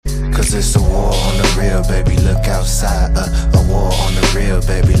Cause it's a war on the real, baby, look outside. A war on the real,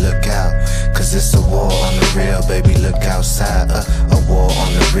 baby, look out. Cause it's a war on the real, baby, look outside. A war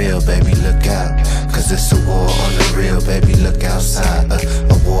on the real, baby, look out. Cause it's a war on the real, baby, look outside.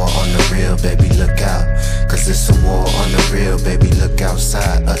 A war on the real, baby, look out. Cause it's a war on the real, baby, look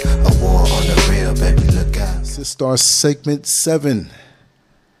outside. A war on the real, baby, look out. This is Star Segment 7.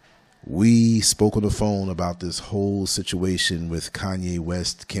 We spoke on the phone about this whole situation with Kanye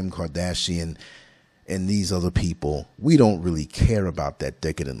West, Kim Kardashian, and these other people. We don't really care about that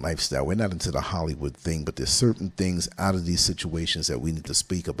decadent lifestyle. We're not into the Hollywood thing, but there's certain things out of these situations that we need to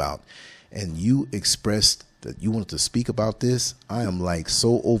speak about. And you expressed that you wanted to speak about this. I am like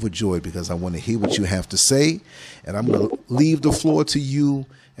so overjoyed because I want to hear what you have to say. And I'm going to leave the floor to you.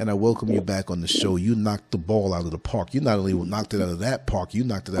 And I welcome you back on the show. You knocked the ball out of the park. You not only knocked it out of that park, you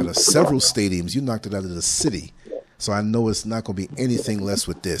knocked it out of several stadiums. You knocked it out of the city. So I know it's not going to be anything less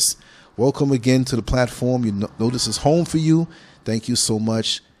with this. Welcome again to the platform. You know this is home for you. Thank you so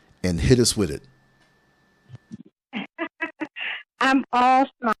much. And hit us with it. I'm all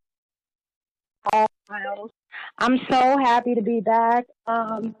smiles. I'm so happy to be back.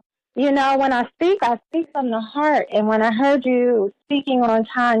 You know, when I speak from the heart. And when I heard you speaking on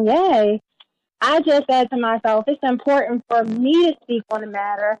Kanye, I just said to myself, it's important for me to speak on the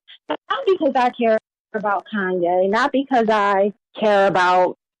matter, not because I care about Kanye, not because I care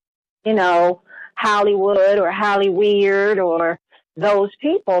about, you know, Hollywood or Hollyweird or those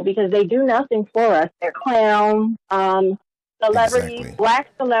people, because they do nothing for us. They're clowns. Celebrities, Exactly. Black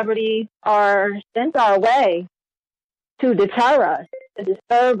celebrities are sent our way to deter us, to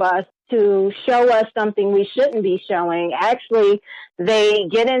disturb us, to show us something we shouldn't be showing. Actually, they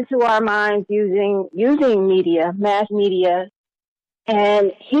get into our minds using media, mass media,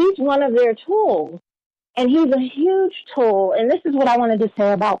 and he's one of their tools. And he's a huge tool. And this is what I wanted to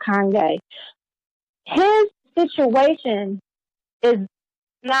say about Kanye. His situation is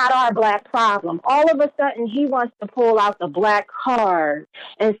not our Black problem. All of a sudden, he wants to pull out the Black card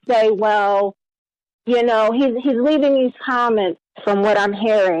and say, well, you know, he's leaving these comments from what I'm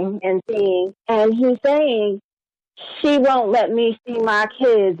hearing and seeing, and he's saying, she won't let me see my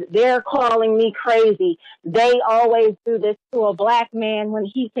kids. They're calling me crazy. They always do this to a Black man when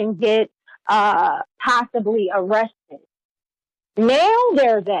he can get possibly arrested. Now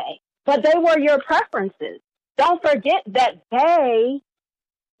they're they, but they were your preferences. Don't forget that they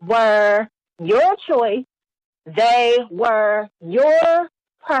were your choice. They were your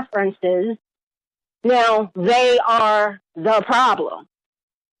preferences. Now they are the problem.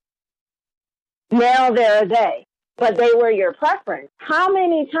 Now they're they, but they were your preference. How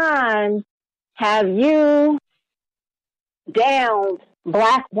many times have you downed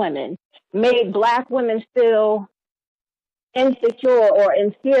Black women, made Black women feel insecure or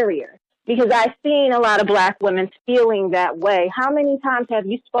inferior? Because I've seen a lot of Black women feeling that way. How many times have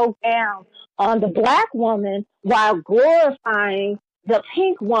you spoke down on the Black woman while glorifying the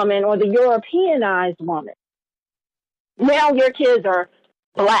pink woman or the Europeanized woman? Now your kids are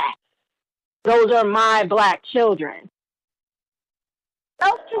Black. Those are my Black children.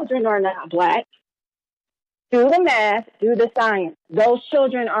 Those children are not Black. Do the math, do the science. Those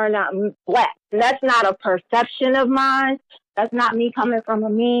children are not Black. And that's not a perception of mine. That's not me coming from a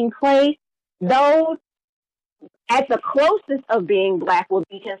mean place. Those at the closest of being Black would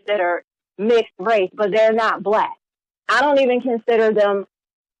be considered mixed race, but they're not Black. I don't even consider them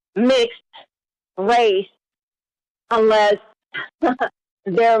mixed race unless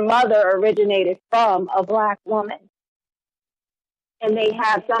their mother originated from a Black woman and they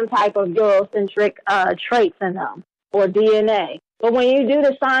have some type of Eurocentric traits in them or DNA. But when you do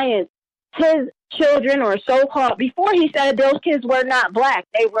the science, his children or so-called, before he said those kids were not Black,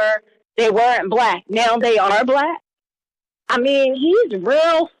 they weren't Black. Now they are Black. I mean, he's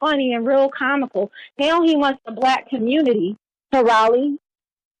real funny and real comical. Now he wants the Black community to rally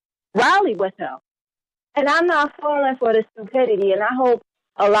with him. And I'm not falling for the stupidity, and I hope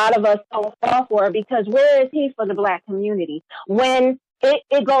a lot of us don't fall for it, because where is he for the Black community? When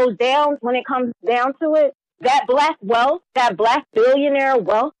it goes down, when it comes down to it, that Black wealth, that Black billionaire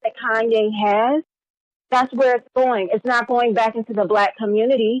wealth that Kanye has, that's where it's going. It's not going back into the Black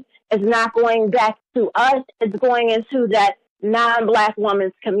community. It's not going back to us. It's going into that non-Black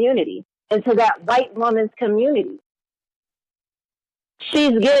woman's community, into that white woman's community.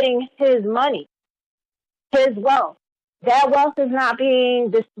 She's getting his money, his wealth. That wealth is not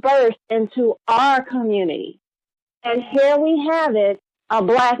being dispersed into our community. And here we have it, a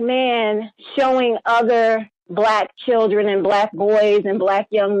Black man showing other Black children and Black boys and Black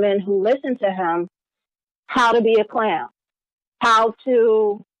young men who listen to him how to be a clown, how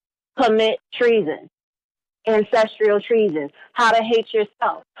to commit treason, ancestral treason, how to hate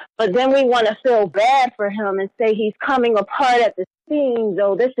yourself. But then we want to feel bad for him and say he's coming apart at the seams.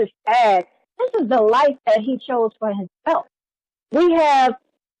 Oh, this is sad. This is the life that he chose for himself. We have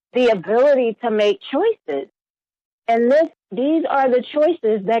the ability to make choices. And these are the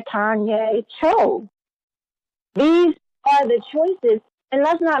choices that Kanye chose. These are the choices. And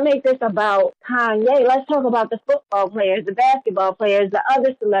let's not make this about Kanye. Let's talk about the football players, the basketball players, the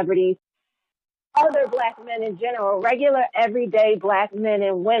other celebrities, other black men in general, regular, everyday black men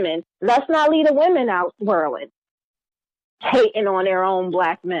and women. Let's not leave the women out swirling, hating on their own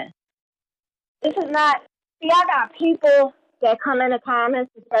black men. This is not, see, I got people that come in the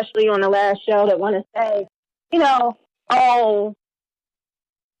comments, especially on the last show, that want to say, you know, oh,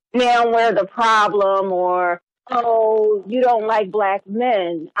 now we're the problem, or, oh, you don't like black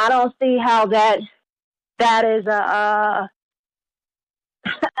men. I don't see how that is I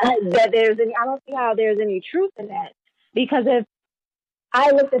don't see how there's any truth in that. Because if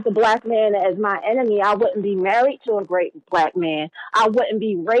I looked at the black man as my enemy, I wouldn't be married to a great black man. I wouldn't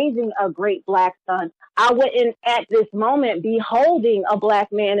be raising a great black son. I wouldn't at this moment be holding a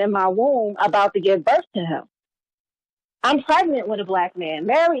black man in my womb about to give birth to him. I'm pregnant with a black man,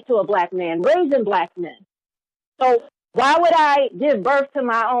 married to a black man, raising black men. So why would I give birth to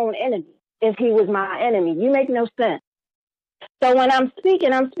my own enemy if he was my enemy? You make no sense. So when I'm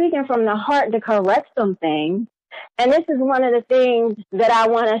speaking from the heart to correct some things. And this is one of the things that I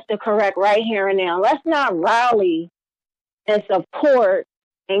want us to correct right here and now. Let's not rally and support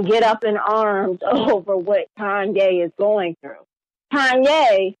and get up in arms over what Kanye is going through.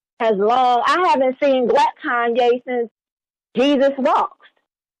 Kanye I haven't seen black Kanye since Jesus Walks.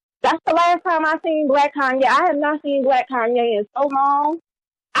 That's the last time I seen black Kanye. I have not seen black Kanye in so long.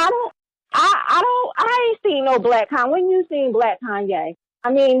 I ain't seen no black Kanye. When you seen black Kanye?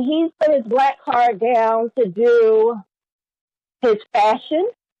 I mean, he's put his black card down to do his fashion,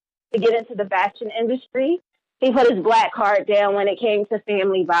 to get into the fashion industry. He put his black card down when it came to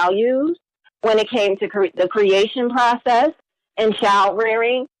family values, when it came to the creation process and child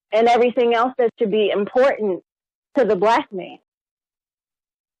rearing and everything else that should be important to the black man.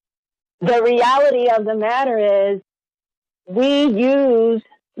 The reality of the matter is we use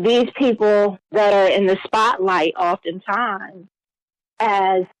these people that are in the spotlight oftentimes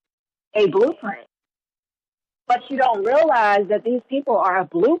as a blueprint. But you don't realize that these people are a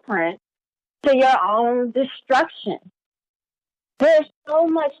blueprint to your own destruction. There's so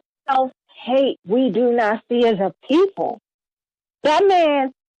much self-hate we do not see as a people. That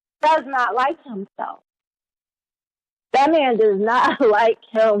man does not like himself. That man does not like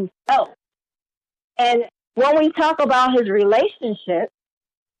himself. And when we talk about his relationship,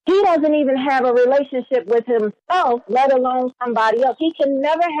 he doesn't even have a relationship with himself, let alone somebody else. He can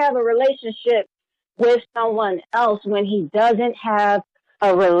never have a relationship with someone else when he doesn't have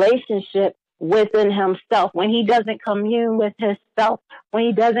a relationship within himself, when he doesn't commune with himself, when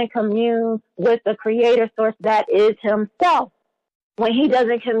he doesn't commune with the creator source that is himself, when he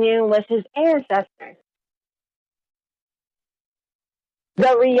doesn't commune with his ancestors.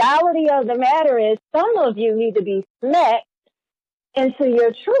 The reality of the matter is some of you need to be smacked into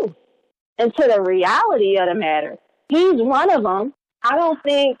your truth, into the reality of the matter. He's one of them. I don't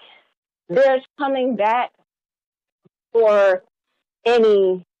think there's coming back from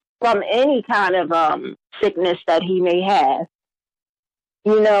any kind of sickness that he may have.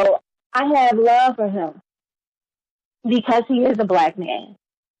 You know, I have love for him because he is a black man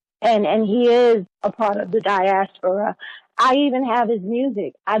and he is a part of the diaspora. I even have his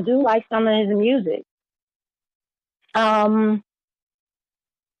music. I do like some of his music.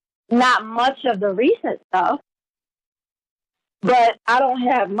 Not much of the recent stuff, but I don't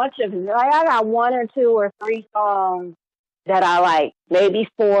have much of it. I got 1 or 2 or 3 songs that I like, maybe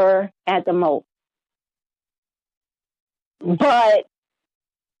 4 at the most. But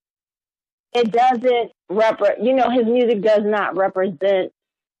it doesn't his music does not represent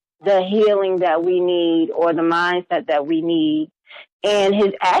the healing that we need or the mindset that we need. And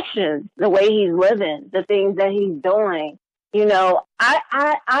his actions, the way he's living, the things that he's doing. You know,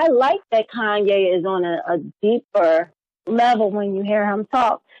 I like that Kanye is on a deeper level when you hear him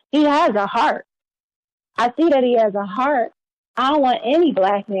talk. He has a heart. I see that he has a heart. I don't want any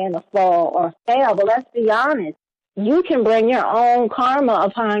black man to fall or fail, but let's be honest. You can bring your own karma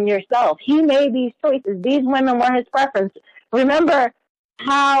upon yourself. He made these choices. These women were his preference. Remember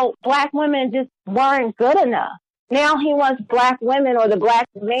how black women just weren't good enough. Now he wants black women or the black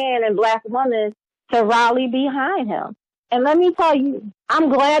man and black woman to rally behind him. And let me tell you, I'm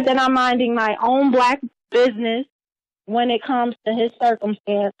glad that I'm minding my own black business when it comes to his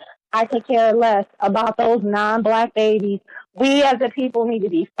circumstance. I could care less about those non-black babies. We as a people need to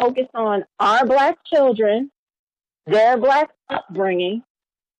be focused on our black children, their black upbringing,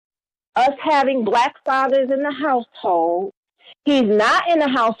 us having black fathers in the household. He's not in the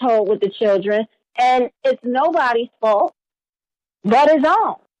household with the children, and it's nobody's fault but his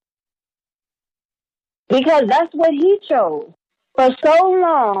own, because that's what he chose. For so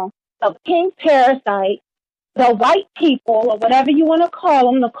long, the pink parasite, the white people, or whatever you want to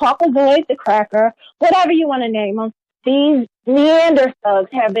call them, the Caucasoid, the cracker, whatever you want to name them, these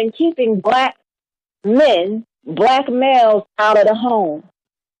Neanderthals have been keeping black men, black males out of the home,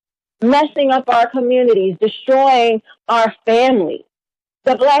 messing up our communities, destroying our families.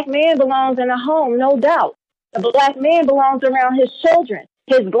 The black man belongs in a home, no doubt. The black man belongs around his children,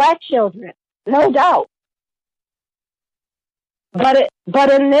 his black children, no doubt. But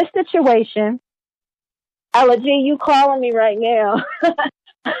in this situation, Ella G, you calling me right now.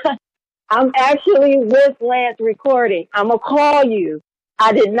 I'm actually with Lance recording. I'm going to call you.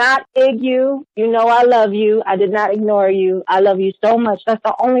 I did not ig you. You know I love you. I did not ignore you. I love you so much. That's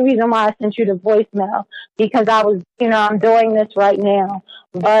the only reason why I sent you the voicemail, because I was, I'm doing this right now.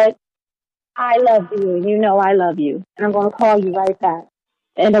 But I love you. You know I love you. And I'm going to call you right back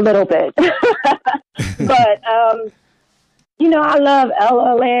in a little bit. But, I love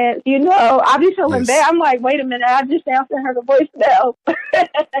Ella, Lance. I'll be feeling bad. I'm like, wait a minute, I just answered her the voicemail.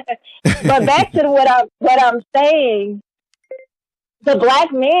 But back to what I'm saying, the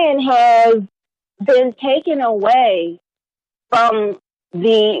black man has been taken away from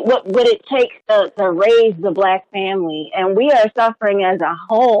what it takes to raise the black family, and we are suffering as a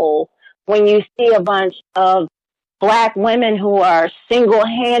whole when you see a bunch of black women who are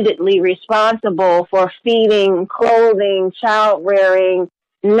single-handedly responsible for feeding, clothing, child rearing,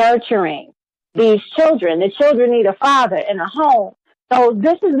 nurturing these children. The children need a father and a home. So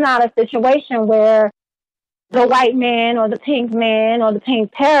this is not a situation where the white man or the pink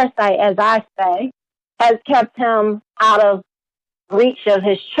parasite, as I say, has kept him out of reach of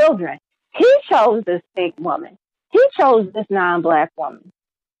his children. He chose this pink woman. He chose this non-black woman.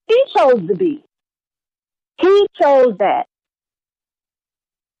 He chose the beast. He chose that.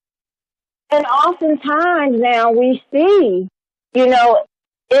 And oftentimes now we see,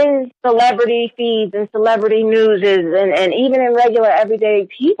 in celebrity feeds and celebrity newses and even in regular everyday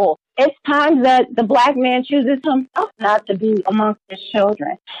people, it's times that the black man chooses himself not to be amongst his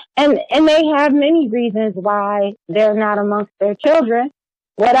children. And they have many reasons why they're not amongst their children.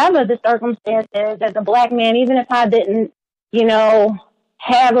 Whatever the circumstance is, as a black man, even if I didn't,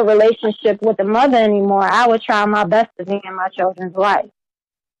 have a relationship with the mother anymore, I would try my best to be in my children's life,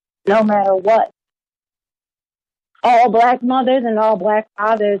 no matter what. All black mothers and all black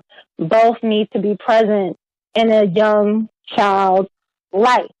fathers both need to be present in a young child's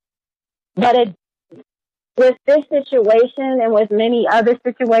life. But with this situation and with many other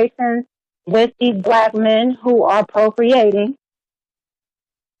situations with these black men who are procreating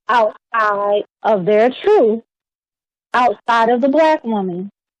outside of their truth, outside of the black woman,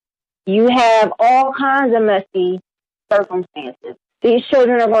 you have all kinds of messy circumstances. These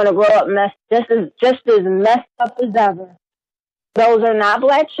children are going to grow up just as messed up as ever. Those are not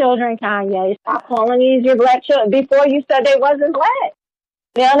black children, Kanye. Stop calling these your black children. Before you said they wasn't black.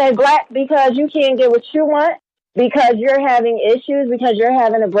 Now they're black because you can't get what you want, because you're having issues, because you're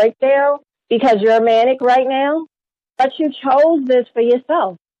having a breakdown, because you're manic right now. But you chose this for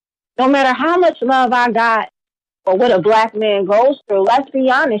yourself. No matter how much love I got for what a black man goes through, let's be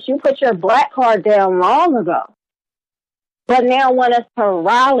honest, you put your black card down long ago. But now want us to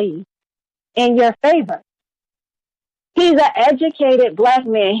rally in your favor. He's an educated black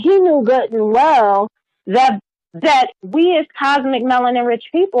man. He knew good and well that we as cosmic melanin rich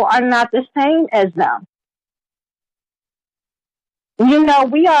people are not the same as them.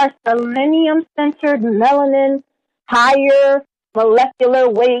 We are selenium-centered, melanin, higher molecular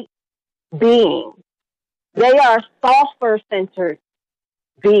weight beings. They are sulfur-centered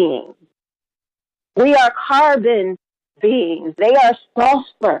beings. We are carbon beings. They are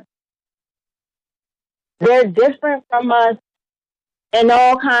sulfur. They're different from us in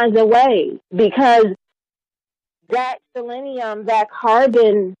all kinds of ways, because that selenium, that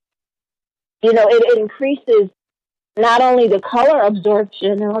carbon, it increases not only the color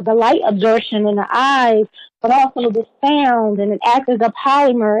absorption or the light absorption in the eyes, but also the sound, and it acts as a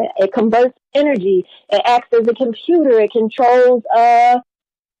polymer. It converts energy. It acts as a computer. It controls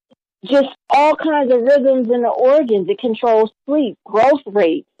just all kinds of rhythms in the organs. It controls sleep, growth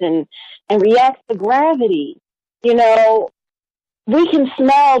rates, and reacts to gravity. We can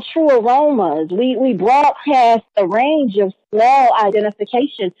smell true aromas. We broadcast the range of smell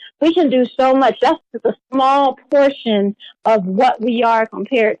identification. We can do so much. That's just a small portion of what we are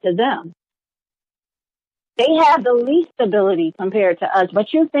compared to them. They have the least ability compared to us.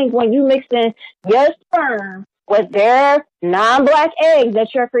 But you think when you mix in your sperm with their non-black eggs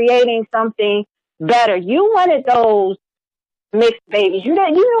that you're creating something better. You wanted those mixed babies. You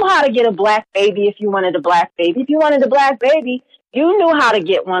knew how to get a black baby if you wanted a black baby. If you wanted a black baby, you knew how to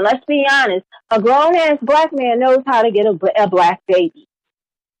get one. Let's be honest. A grown-ass black man knows how to get a black baby.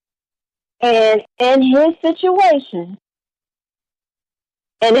 And in his situation,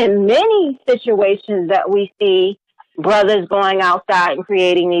 and in many situations that we see brothers going outside and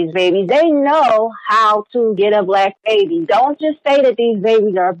creating these babies, they know how to get a black baby. Don't just say that these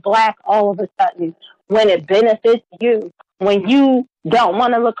babies are black all of a sudden when it benefits you, when you don't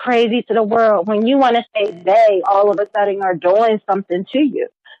want to look crazy to the world, when you want to say they all of a sudden are doing something to you.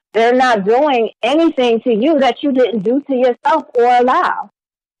 They're not doing anything to you that you didn't do to yourself or allow.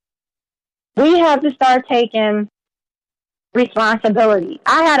 We have to start taking responsibility.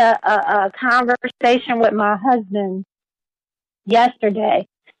 I had a conversation with my husband yesterday,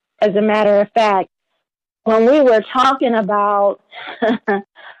 as a matter of fact, when we were talking about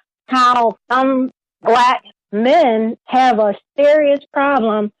how some black men have a serious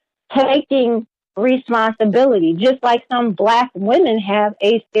problem taking responsibility, just like some black women have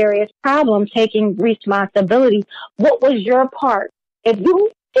a serious problem taking responsibility. What was your part? If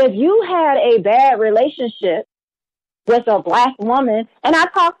you had a bad relationship with a black woman, and I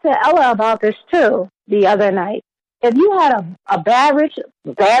talked to Ella about this too the other night. If you had a bad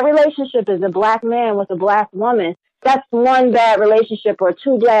relationship as a black man with a black woman, that's one bad relationship or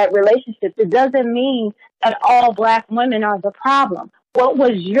two bad relationships. It doesn't mean that all black women are the problem. What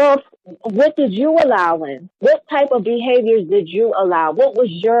did you allow in? What type of behaviors did you allow? What was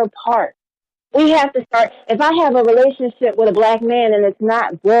your part? We have to start. If I have a relationship with a black man and it's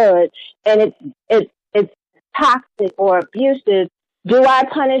not good and it's toxic or abusive, do I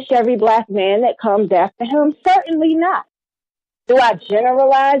punish every black man that comes after him? Certainly not. Do I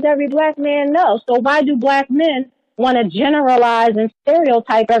generalize every black man? No. So why do black men want to generalize and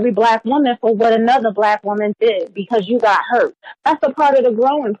stereotype every black woman for what another black woman did because you got hurt? That's a part of the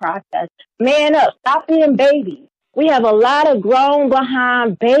growing process. Man up. Stop being babies. We have a lot of grown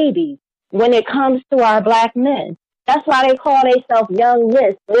behind babies when it comes to our black men. That's why they call themselves young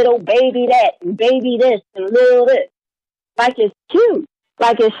this, little baby that, and baby this, and little this. Like it's cute,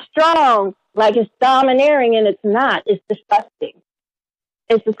 like it's strong, like it's domineering, and it's not. It's disgusting.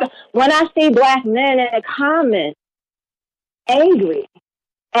 When I see black men in the comments angry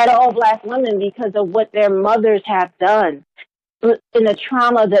at all black women because of what their mothers have done, in the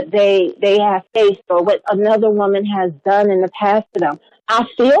trauma that they have faced, or what another woman has done in the past to them, I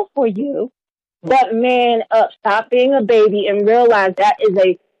feel for you. But man up, stop being a baby and realize that is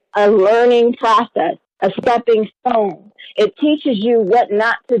a learning process, a stepping stone. It teaches you what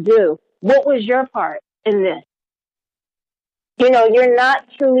not to do. What was your part in this? You're not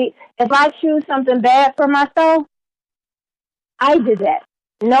truly, if I choose something bad for myself, I did that.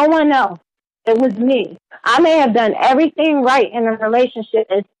 No one else. It was me. I may have done everything right in a relationship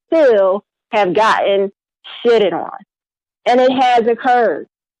and still have gotten shitted on. And it has occurred.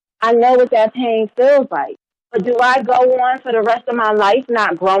 I know what that pain feels like. But do I go on for the rest of my life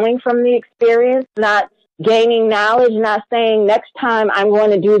not growing from the experience, not gaining knowledge, not saying next time I'm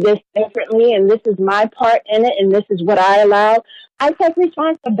going to do this differently and this is my part in it and this is what I allow? I take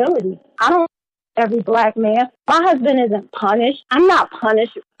responsibility. I don't every black man. My husband isn't punished. I'm not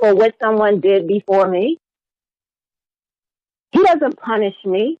punished for what someone did before me. He doesn't punish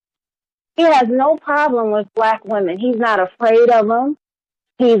me. He has no problem with black women. He's not afraid of them.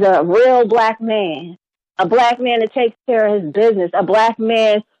 He's a real black man, a black man that takes care of his business, a black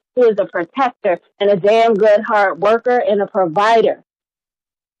man who is a protector and a damn good hard worker and a provider.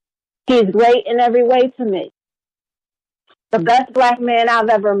 He's great in every way to me. The best black man I've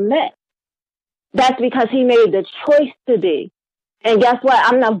ever met. That's because he made the choice to be. And guess what?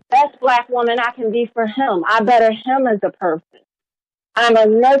 I'm the best black woman I can be for him. I better him as a person. I'm a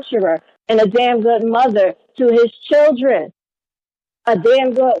nurturer and a damn good mother to his children. A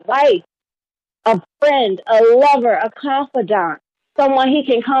damn good wife, a friend, a lover, a confidant, someone he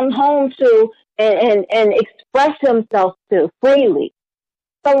can come home to and express himself to freely,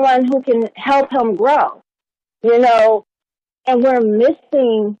 someone who can help him grow, and we're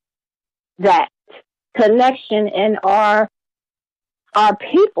missing that connection in our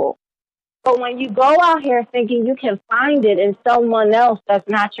people. But when you go out here thinking you can find it in someone else that's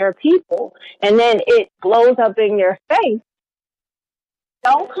not your people, and then it blows up in your face,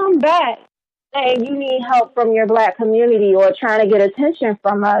 Don't come back saying you need help from your black community or trying to get attention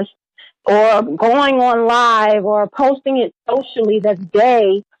from us or going on live or posting it socially that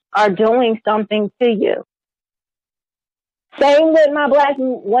they are doing something to you. Same with my black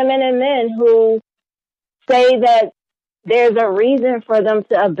women and men who say that there's a reason for them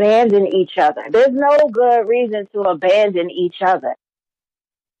to abandon each other. There's no good reason to abandon each other.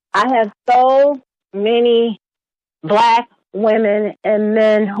 I have so many black women and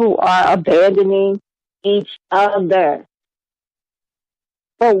men who are abandoning each other.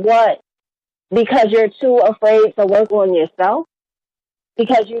 For what? Because you're too afraid to work on yourself?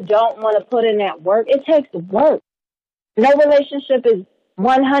 Because you don't want to put in that work? It takes work. No relationship is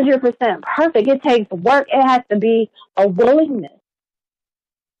 100% perfect. It takes work. It has to be a willingness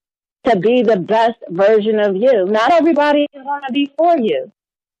to be the best version of you. Not everybody is going to be for you.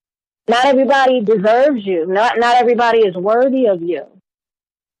 Not everybody deserves you. Not everybody is worthy of you.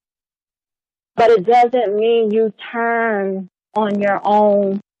 But it doesn't mean you turn on your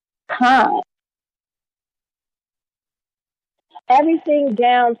own kind. Everything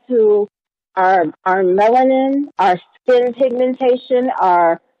down to our melanin, our skin pigmentation,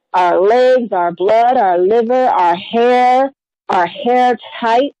 our legs, our blood, our liver, our hair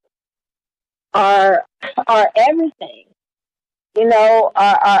type, our everything. You know,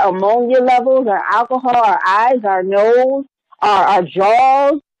 our ammonia levels, our alcohol, our eyes, our nose, our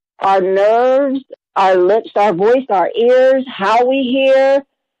jaws, our nerves, our lips, our voice, our ears, how we hear,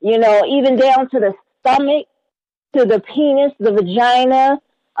 you know, even down to the stomach, to the penis, the vagina,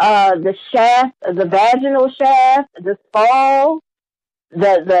 the shaft, the vaginal shaft, the skull,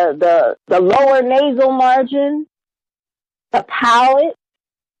 the lower nasal margin, the palate,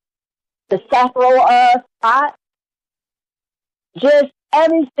 the sacral spot, just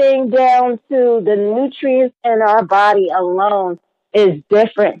everything down to the nutrients in our body alone is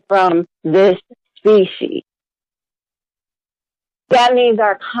different from this species. That means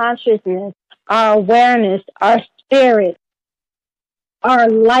our consciousness, our awareness, our spirit, our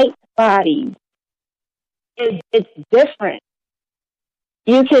light bodies, it's different.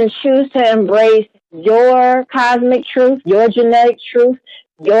 You can choose to embrace your cosmic truth, your genetic truth,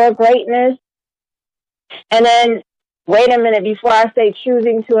 your greatness, and then wait a minute, before I say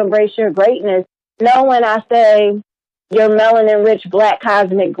choosing to embrace your greatness, know when I say your melanin-rich black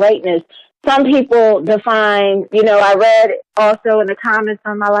cosmic greatness, some people define, you know, I read also in the comments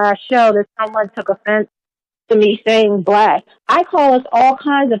on my last show that someone took offense to me saying black. I call us all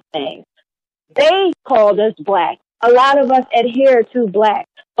kinds of things. They called us black. A lot of us adhere to black,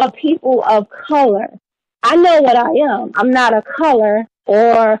 but people of color. I know what I am. I'm not a color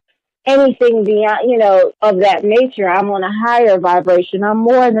or anything beyond, you know, of that nature. I'm on a higher vibration. I'm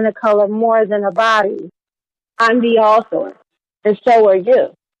more than a color, more than a body. I'm the all source, and so are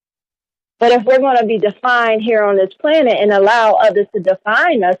you. But if we're going to be defined here on this planet and allow others to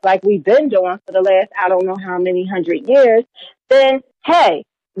define us like we've been doing for the last, I don't know how many 100 years, then, hey,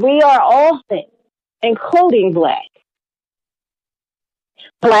 we are all things, including black.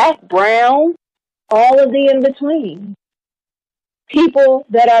 Black, brown, all of the in-between. People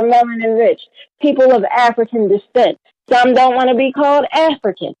that are melanin rich, people of African descent. Some don't want to be called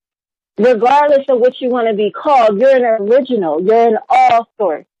African. Regardless of what you want to be called, you're an original. You're an all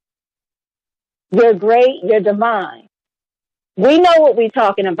source. You're great. You're divine. We know what we're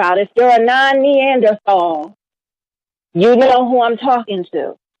talking about. If you're a non-Neanderthal, you know who I'm talking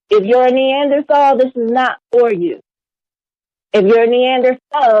to. If you're a Neanderthal, this is not for you. If you're a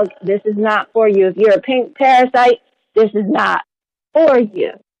Neanderthal, this is not for you. If you're a pink parasite, this is not for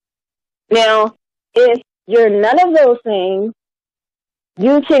you. Now, if you're none of those things,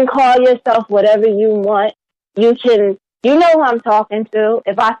 you can call yourself whatever you want. You know who I'm talking to.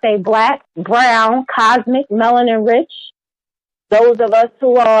 If I say black, brown, cosmic, melanin rich, those of us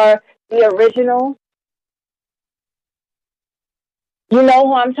who are the original, you know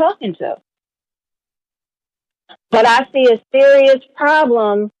who I'm talking to. But I see a serious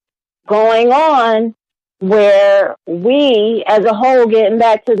problem going on where we as a whole, getting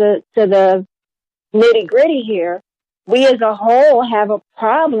back to the nitty gritty here, we as a whole have a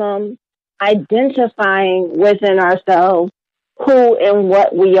problem identifying within ourselves who and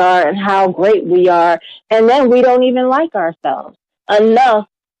what we are and how great we are. And then we don't even like ourselves enough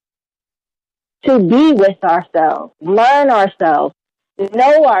to be with ourselves, learn ourselves,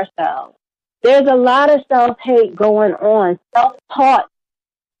 know ourselves. There's a lot of self-hate going on, self-taught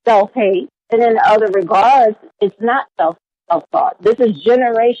self-hate. And in other regards, it's not self-taught. This is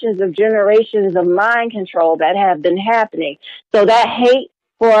generations of mind control that have been happening. So that hate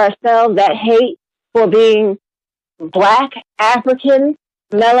for ourselves, that hate for being black, African,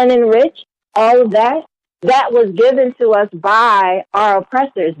 melanin rich, all of that, that was given to us by our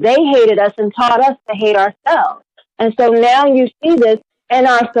oppressors. They hated us and taught us to hate ourselves. And so now you see this in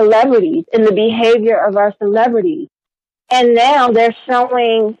our celebrities, in the behavior of our celebrities. And now they're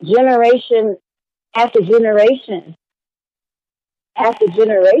showing generation after generation after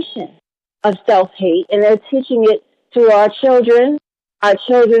generation of self-hate, and they're teaching it to our children. Our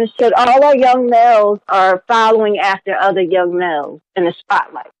children should, all our young males are following after other young males in the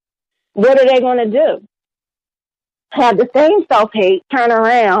spotlight. What are they going to do? Have the same self-hate, turn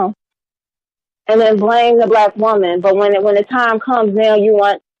around, and then blame the black woman. But when the time comes, now you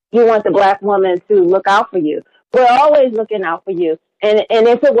want the black woman to look out for you. We're always looking out for you. And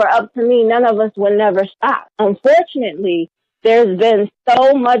if it were up to me, none of us would never stop. Unfortunately, there's been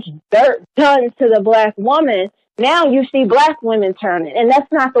so much dirt done to the black woman. Now you see black women turning, and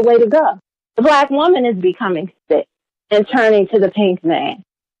that's not the way to go. The black woman is becoming sick and turning to the pink man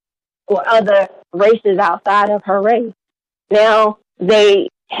or other races outside of her race. Now they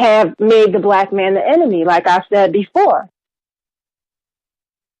have made the black man the enemy, like I said before.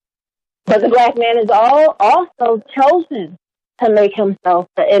 But the black man is also chosen to make himself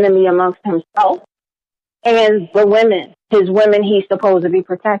the enemy amongst himself and the women, his women he's supposed to be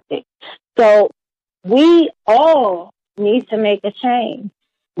protecting. So we all need to make a change.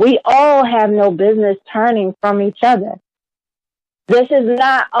 We all have no business turning from each other. This is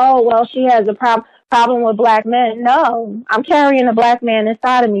not, oh, well, she has a problem with black men. No, I'm carrying a black man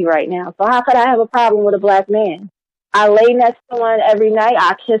inside of me right now. So how could I have a problem with a black man? I lay next to one every night.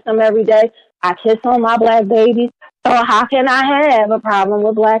 I kiss him every day. I kiss on my black babies. So how can I have a problem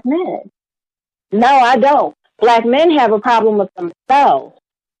with black men? No, I don't. Black men have a problem with themselves,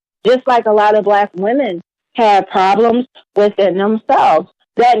 just like a lot of black women have problems within themselves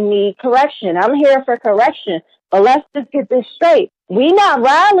that need correction. I'm here for correction, but let's just get this straight. We not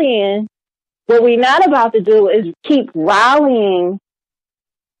rallying. What we not about to do is keep rallying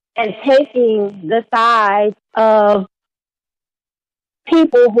and taking the side of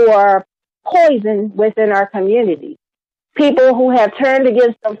people who are poison within our community. People who have turned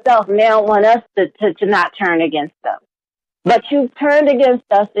against themselves now want us to not turn against them. But you've turned against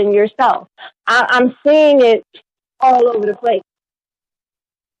us in yourself. I'm seeing it all over the place.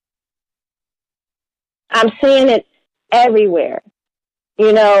 I'm seeing it everywhere.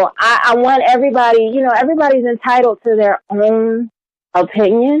 You know, I want everybody, everybody's entitled to their own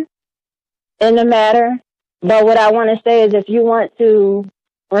opinion in the matter. But what I want to say is if you want to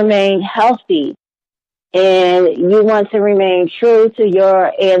remain healthy and you want to remain true to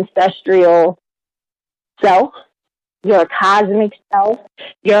your ancestral self, your cosmic self,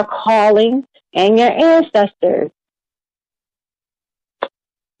 your calling, and your ancestors,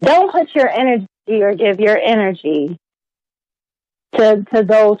 don't put your energy or give your energy to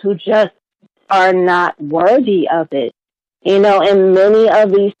those who just are not worthy of it. And many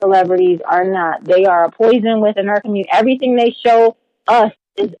of these celebrities are not. They are a poison within our community. Everything they show us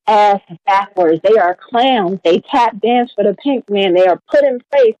is ass backwards. They are clowns. They tap dance for the pink man. They are put in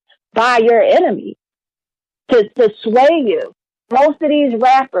place by your enemy to sway you. Most of these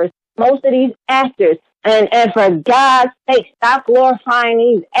rappers, most of these actors, and for God's sake, stop glorifying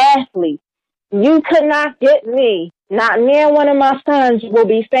these athletes. You could not get me. Not near one of my sons will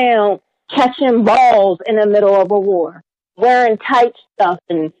be found catching balls in the middle of a war, wearing tight stuff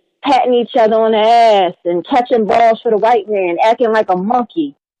and patting each other on the ass and catching balls for the white man, acting like a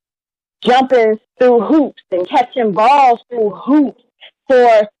monkey, jumping through hoops and catching balls through hoops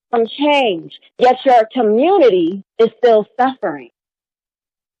for some change. Yet your community is still suffering.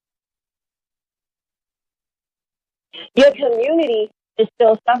 Your community is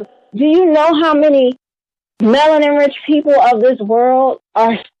still suffering. Do you know how many melanin-rich people of this world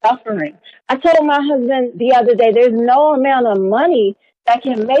are suffering? I told my husband the other day, there's no amount of money that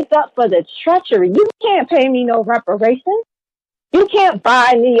can make up for the treachery. You can't pay me no reparations. You can't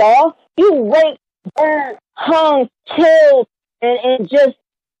buy me off. You raped, burned, hung, killed, and just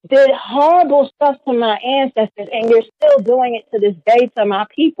did horrible stuff to my ancestors, and you're still doing it to this day to my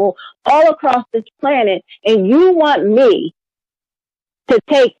people all across this planet, and you want me to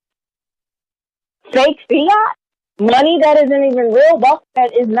take fake fiat, money that isn't even real wealth,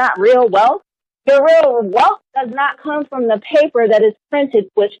 that is not real wealth. The real wealth does not come from the paper that is printed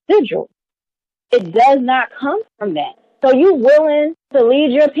with sigils. It does not come from that. So you willing to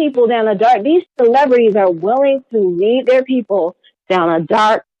lead your people down a dark, these celebrities are willing to lead their people down a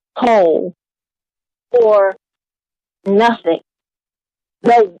dark hole for nothing.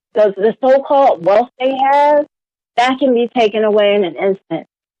 The so-called wealth they have, that can be taken away in an instant.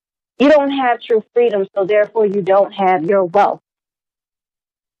 You don't have true freedom, so therefore you don't have your wealth.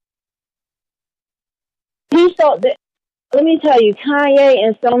 He sold. Let me tell you, Kanye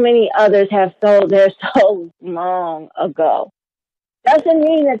and so many others have sold their souls long ago. Doesn't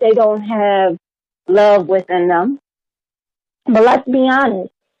mean that they don't have love within them. But let's be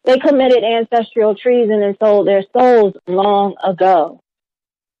honest. They committed ancestral treason and sold their souls long ago.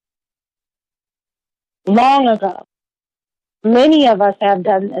 Long ago. Many of us have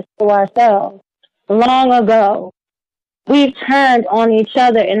done this to ourselves. Long ago. We've turned on each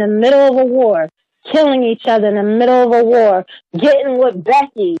other in the middle of a war, killing each other in the middle of a war, getting with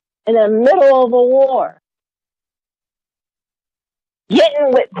Becky in the middle of a war,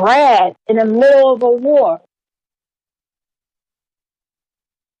 getting with Brad in the middle of a war.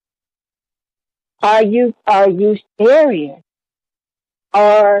 Are you serious?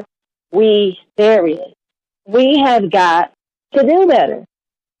 Are we serious? We have got to do better.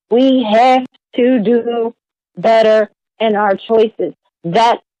 We have to do better in our choices.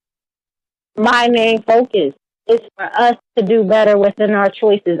 That's my main focus. Is for us to do better within our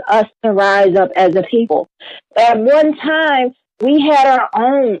choices, us to rise up as a people. At one time, we had our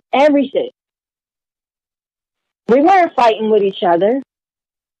own everything. We weren't fighting with each other.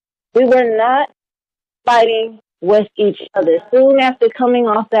 We were not fighting with each other. Soon after coming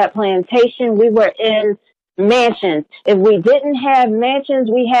off that plantation, we were in mansions. If we didn't have mansions,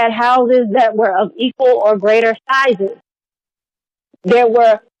 we had houses that were of equal or greater sizes. There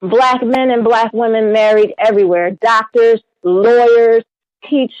were black men and black women married everywhere. Doctors, lawyers,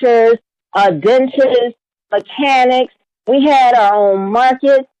 teachers, dentists, mechanics. We had our own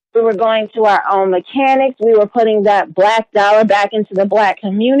markets. We were going to our own mechanics. We were putting that black dollar back into the black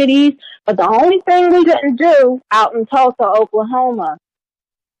communities. But the only thing we couldn't do out in Tulsa, Oklahoma,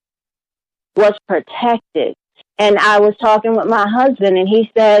 was protected. And I was talking with my husband, and he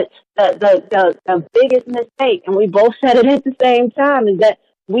said the biggest mistake, and we both said it at the same time, is that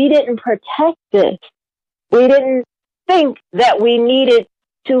we didn't protect this. We didn't think that we needed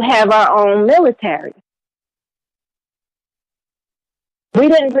to have our own military. We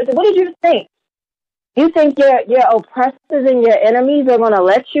didn't. What did you think? You think your oppressors and your enemies are going to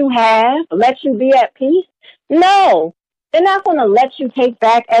let you be at peace? No, they're not going to let you take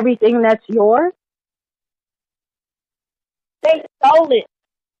back everything that's yours. They stole it.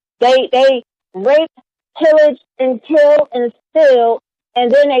 They raped, pillaged, and killed and steal,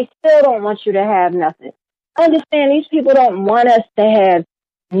 and then they still don't want you to have nothing. Understand, these people don't want us to have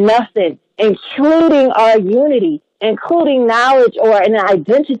nothing, including our unity, including knowledge or an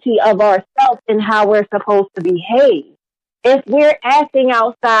identity of ourselves and how we're supposed to behave. If we're acting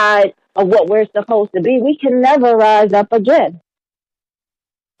outside of what we're supposed to be, we can never rise up again.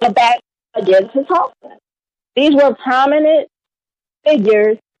 But back again to Tulsa. These were prominent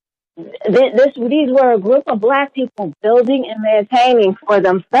figures. These were a group of black people building and maintaining for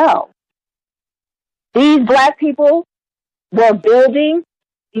themselves. These black people were building.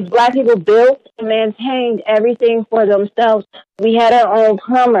 These black people built and maintained everything for themselves. We had our own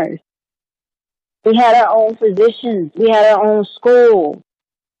plumbers. We had our own physicians. We had our own school.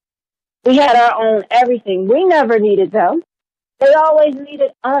 We had our own everything. We never needed them. They always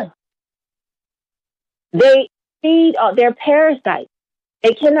needed us. They feed their parasites.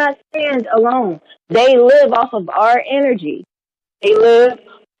 They cannot stand alone. They live off of our energy. They live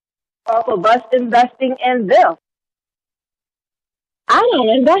off of us investing in them. I don't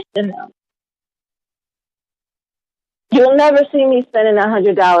invest in them. You'll never see me spending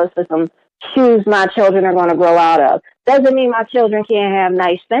 $100 for some shoes my children are going to grow out of. Doesn't mean my children can't have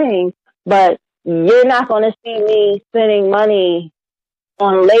nice things, but you're not going to see me spending money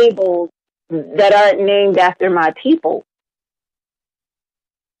on labels that aren't named after my people.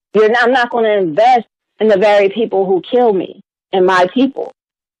 I'm not going to invest in the very people who kill me and my people,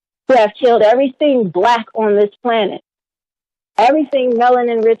 who have killed everything black on this planet. Everything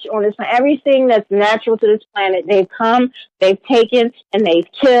melanin rich on this planet, everything that's natural to this planet, they've come, they've taken, and they've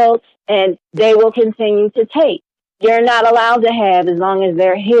killed, and they will continue to take. You're not allowed to have as long as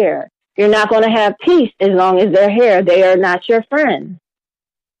they're here. You're not going to have peace as long as they're here. They are not your friends.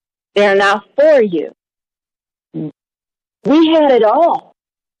 They're not for you. We had it all.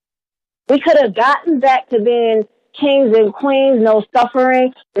 We could have gotten back to being kings and queens, no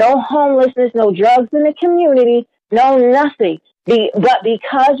suffering, no homelessness, no drugs in the community, no nothing. But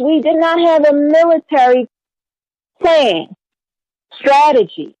because we did not have a military plan,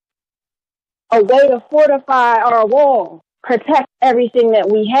 strategy, a way to fortify our wall, protect everything that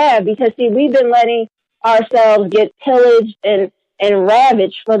we have, because, see, we've been letting ourselves get pillaged and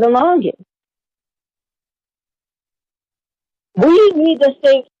ravaged for the longest. We need to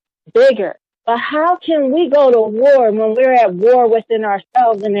think bigger. But how can we go to war when we're at war within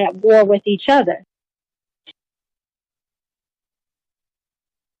ourselves and at war with each other?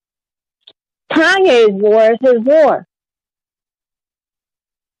 Kanye's war is his war.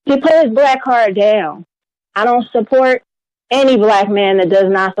 He put his black card down. I don't support any black man that does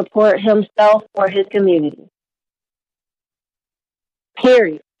not support himself or his community.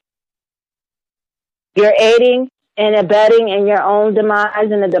 Period. You're aiding and abetting in your own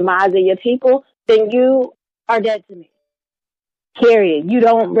demise and the demise of your people, then you are dead to me. Period. You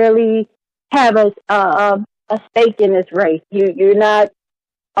don't really have a stake in this race. You're not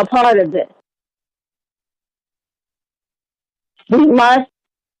a part of this. We must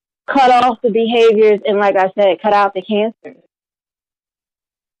cut off the behaviors and, like I said, cut out the cancer.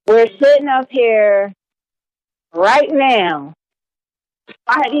 We're sitting up here right now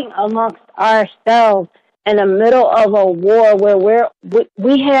fighting amongst ourselves in the middle of a war where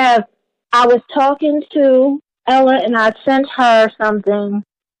we have. I was talking to Ella and I sent her something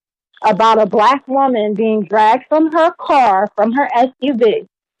about a black woman being dragged from her car, from her SUV.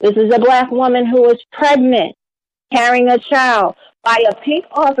 This is a black woman who was pregnant, carrying a child, by a pink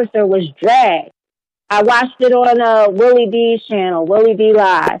officer, was dragged. I watched it on Willie B's channel, Willie B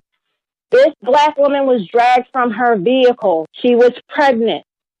Live. This black woman was dragged from her vehicle. She was pregnant.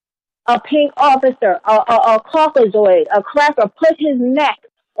 A pink officer, a Caucasoid, a cracker, put his neck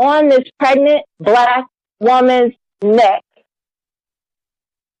on this pregnant black woman's neck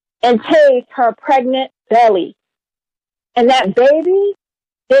and tased her pregnant belly. And that baby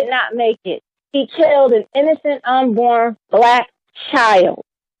did not make it. He killed an innocent, unborn black child.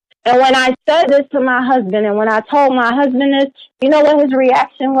 And when I said this to my husband, and when I told my husband this, you know what his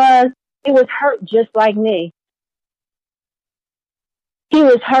reaction was? He was hurt just like me. He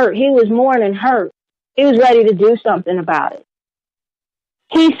was hurt. He was more than hurt. He was ready to do something about it.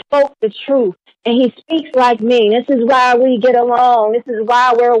 He spoke the truth, and he speaks like me. This is why we get along. This is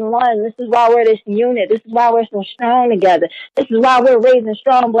why we're one. This is why we're this unit. This is why we're so strong together. This is why we're raising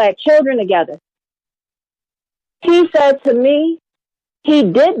strong black children together. He said to me, he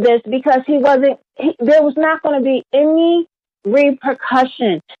did this because there was not going to be any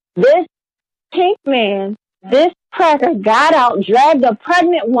repercussion. This pink man, this cracker got out, dragged a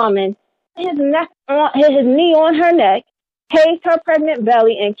pregnant woman, his knee on her neck, tased her pregnant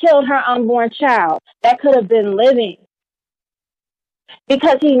belly, and killed her unborn child that could have been living.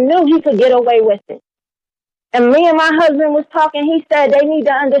 Because he knew he could get away with it. And me and my husband was talking, he said they need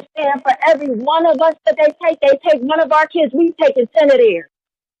to understand for every one of us that they take one of our kids, we taking 10 of theirs.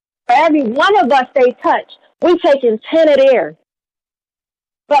 For every one of us they touch, we taking 10 of theirs.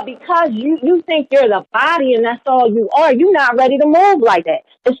 But because you think you're the body and that's all you are, you're not ready to move like that.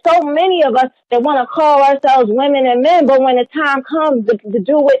 There's so many of us that want to call ourselves women and men, but when the time comes to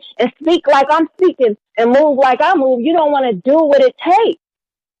do it and speak like I'm speaking and move like I move, you don't want to do what it takes.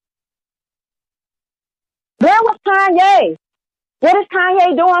 Where was Kanye? What is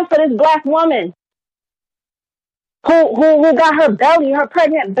Kanye doing for this black woman who got her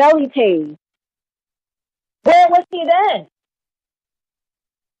pregnant belly tased? Where was he then?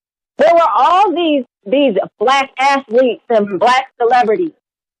 There were all these black athletes and black celebrities.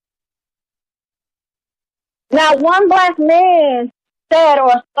 Not one black man said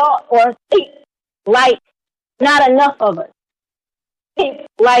or thought or think like not enough of us. Think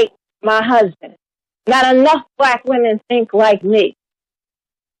like my husband. Not enough black women think like me.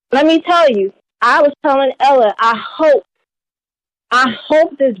 Let me tell you, I was telling Ella, I hope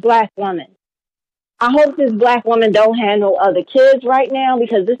this black woman don't have no other kids right now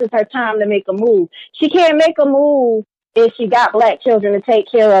because this is her time to make a move. She can't make a move if she got black children to take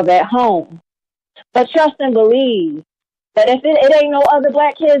care of at home. But trust and believe that if it ain't no other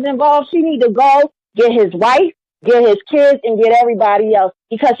black kids involved, she need to go get his wife, get his kids, and get everybody else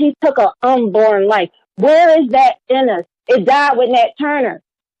because he took an unborn life. Where is that in us? It died with Nat Turner.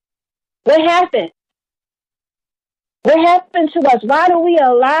 What happened? What happened to us? Why do we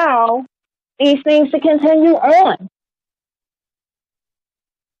allow these things to continue on?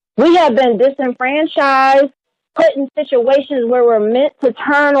 We have been disenfranchised, put in situations where we're meant to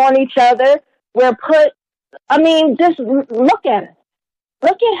turn on each other. Just look at us.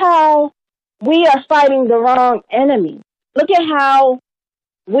 Look at how we are fighting the wrong enemy. Look at how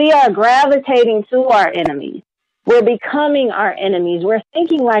we are gravitating to our enemies. We're becoming our enemies. We're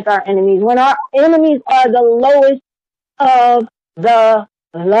thinking like our enemies when our enemies are the lowest of the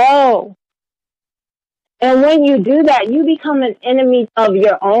low. And when you do that, you become an enemy of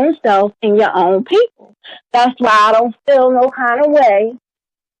your own self and your own people. That's why I don't feel no kind of way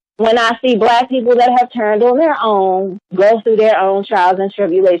when I see black people that have turned on their own, go through their own trials and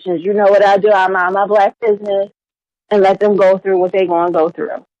tribulations. You know what I do? I mind my black business and let them go through what they're going to go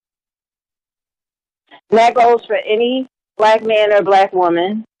through. And that goes for any black man or black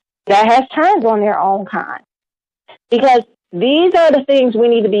woman. that has turned on their own kind. Because these are the things we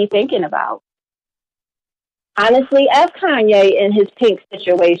need to be thinking about. Honestly, F Kanye and his pink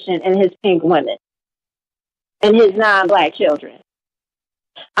situation and his pink women and his non-black children.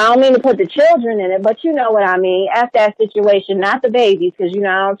 I don't mean to put the children in it, but you know what I mean. F that situation, not the babies, because, you know,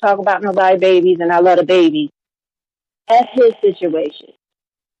 I don't talk about nobody babies and I love the babies. F his situation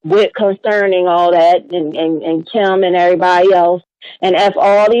with concerning all that and Kim and everybody else. And F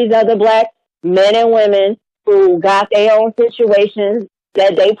all these other black men and women who got their own situations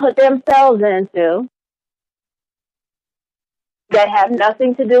that they put themselves into that have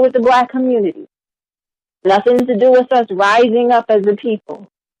nothing to do with the black community. Nothing to do with us rising up as a people.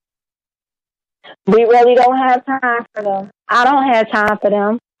 We really don't have time for them. I don't have time for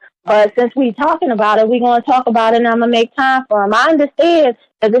them. But since we're talking about it, we're going to talk about it, and I'm going to make time for them. I understand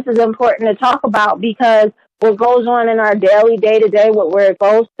that this is important to talk about because what goes on in our daily, day-to-day, where it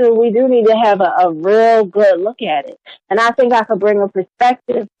goes to, we do need to have a real good look at it. And I think I could bring a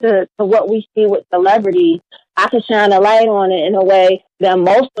perspective to what we see with celebrities. I could shine a light on it in a way that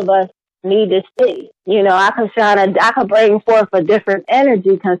most of us need to see. You know, I could bring forth a different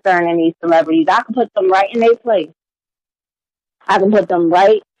energy concerning these celebrities. I could put them right in their place. I can put them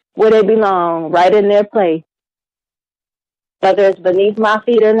right where they belong, right in their place. Whether it's beneath my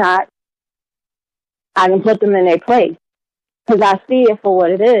feet or not, I can put them in their place because I see it for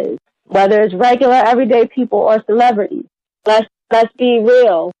what it is. Whether it's regular, everyday people or celebrities. Let's be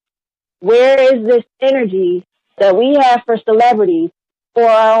real. Where is this energy that we have for celebrities for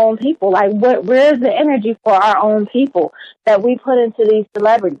our own people? Like, where's the energy for our own people that we put into these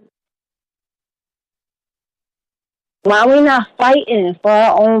celebrities? Why are we not fighting for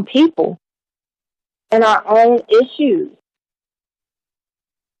our own people and our own issues?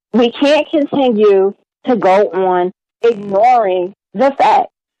 We can't continue to go on ignoring the fact.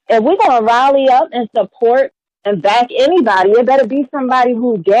 If we're going to rally up and support and back anybody, it better be somebody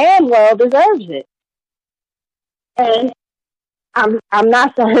who damn well deserves it. And I'm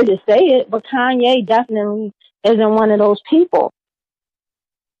not sorry to say it, but Kanye definitely isn't one of those people.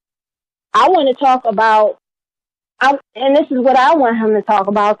 I want to talk about, and this is what I want him to talk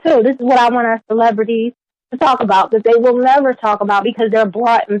about too. This is what I want our celebrities to talk about, that they will never talk about because they're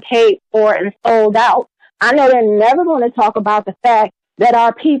bought and paid for and sold out. I know they're never going to talk about the fact that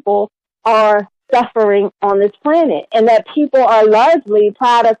our people are suffering on this planet and that people are largely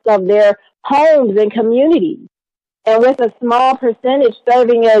products of their homes and communities. And with a small percentage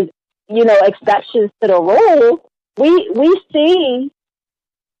serving as, you know, exceptions to the rule, we see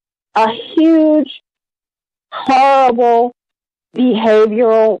a huge, horrible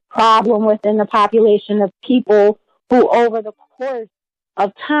behavioral problem within the population of people who over the course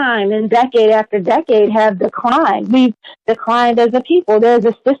of time and decade after decade have declined. We've declined as a people. There's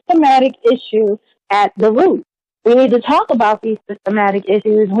a systematic issue at the root. We need to talk about these systematic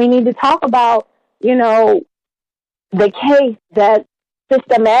issues. We need to talk about, you know, the case that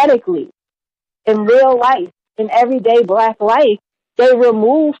systematically in real life, in everyday black life, they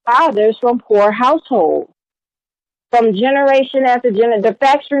remove fathers from poor households. From generation after generation, the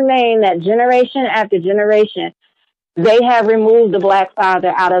facts remain that generation after generation, they have removed the black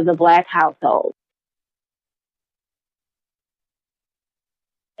father out of the black household.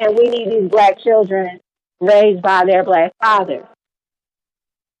 And we need these black children raised by their black fathers.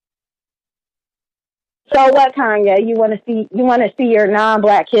 So what, Kanye? You want to see your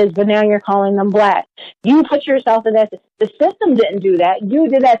non-black kids, but now you're calling them black. You put yourself in that. The system didn't do that. You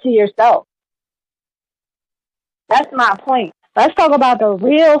did that to yourself. That's my point. Let's talk about the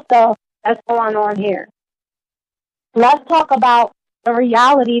real stuff that's going on here. Let's talk about the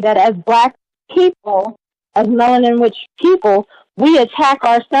reality that as black people, as melanin-rich people, we attack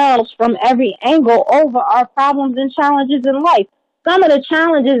ourselves from every angle over our problems and challenges in life. Some of the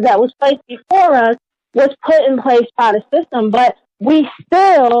challenges that was placed before us was put in place by the system, but we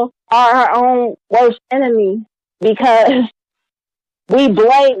still are our own worst enemy because we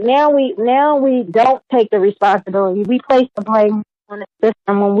blame. Now we don't take the responsibility. We place the blame on the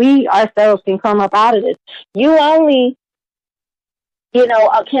system when we ourselves can come up out of this. You only,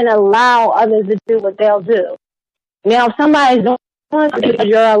 can allow others to do what they'll do. Now, if somebody's doing it,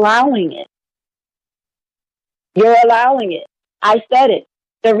 you're allowing it. You're allowing it. I said it.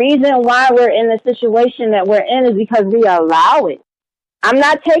 The reason why we're in the situation that we're in is because we allow it. I'm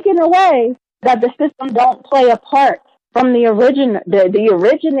not taking away that the system don't play a part from the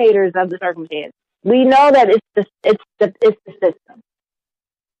originators of the circumstance. We know that it's the system.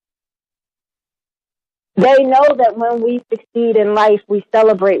 They know that when we succeed in life, we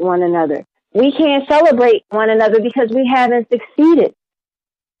celebrate one another. We can't celebrate one another because we haven't succeeded.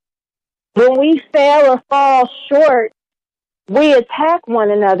 When we fail or fall short, we attack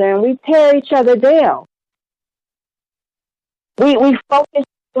one another and we tear each other down. We focus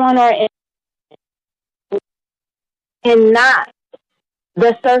on our end and not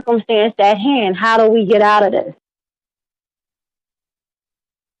the circumstance at hand. How do we get out of this?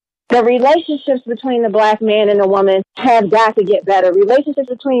 The relationships between the black man and the woman have got to get better. Relationships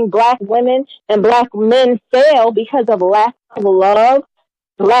between black women and black men fail because of lack of love,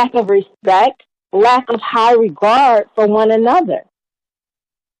 lack of respect, lack of high regard for one another.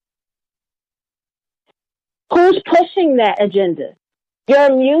 Who's pushing that agenda?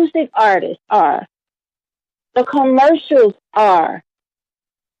 Your music artists are. The commercials are.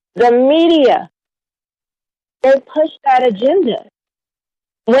 The media. They push that agenda.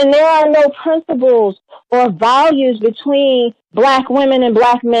 When there are no principles or values between black women and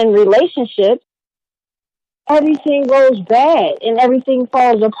black men relationships, everything goes bad and everything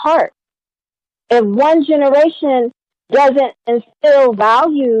falls apart. If one generation doesn't instill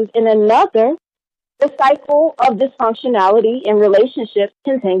values in another, the cycle of dysfunctionality in relationships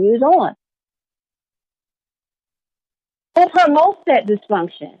continues on. Who promotes that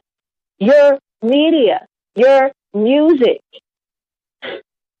dysfunction? Your media, your music.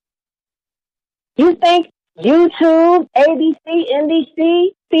 You think YouTube, ABC,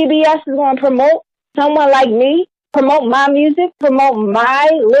 NBC, CBS is going to promote someone like me, promote my music, promote my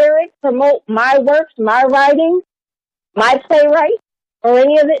lyrics, promote my works, my writing, my playwright, or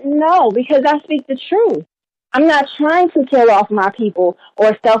any of it? No, because I speak the truth. I'm not trying to kill off my people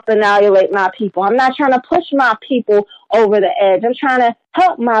or self-annihilate my people. I'm not trying to push my people over the edge. I'm trying to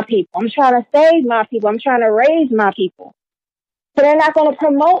help my people. I'm trying to save my people. I'm trying to raise my people. So they're not going to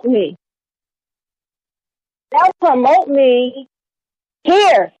promote me. They'll promote me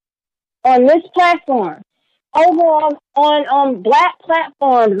here on this platform, over on black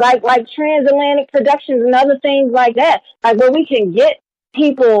platforms like Transatlantic Productions and other things like that, like where we can get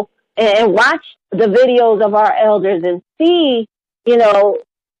people and watch the videos of our elders and see, the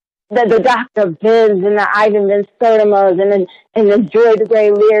Dr. Vins and the Ivan Van Sertimas and the Joy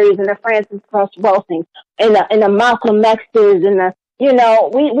DeGray Learys and the Francis Cross Welsings and the Malcolm X's and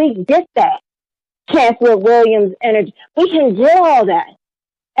we get that. Chancellor Williams energy. We can get all that.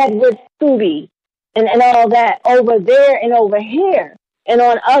 Edward Scooby and all that over there and over here and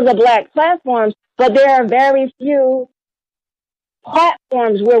on other black platforms, but there are very few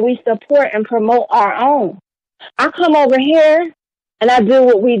platforms where we support and promote our own. I come over here and I do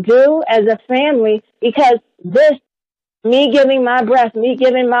what we do as a family because me giving my breath, me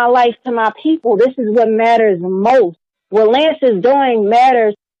giving my life to my people, this is what matters most. What Lance is doing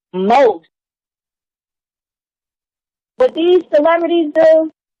matters most. What these celebrities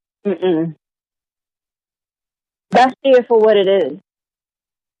do, that's it for what it is.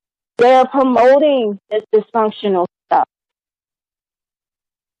 They're promoting this dysfunctional stuff.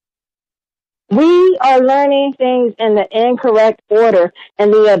 We are learning things in the incorrect order,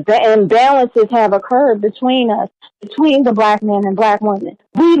 and the imbalances have occurred between us, between the black men and black women.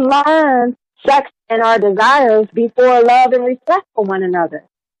 We learn sex and our desires before love and respect for one another.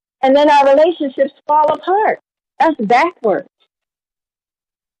 And then our relationships fall apart. That's backwards.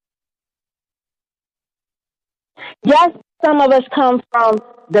 Yes, some of us come from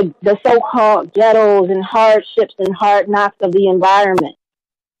the so-called ghettos and hardships and hard knocks of the environment.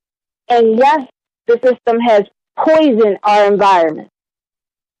 And yes, the system has poisoned our environment.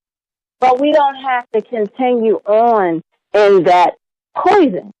 But we don't have to continue on in that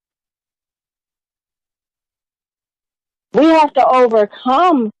poison. We have to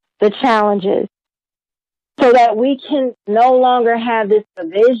overcome the challenges so that we can no longer have this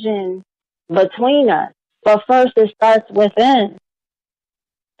division between us. But first, it starts within.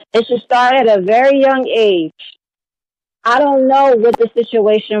 It should start at a very young age. I don't know what the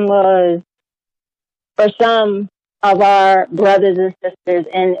situation was for some of our brothers and sisters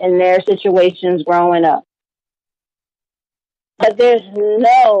in their situations growing up. But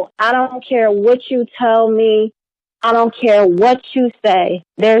I don't care what you tell me. I don't care what you say.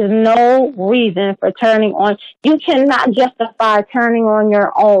 There's no reason for turning on. You cannot justify turning on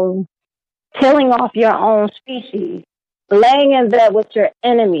your own, killing off your own species, laying in bed with your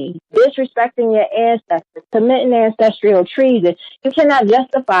enemy, disrespecting your ancestors, committing ancestral treason. You cannot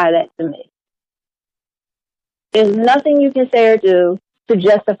justify that to me. There's nothing you can say or do to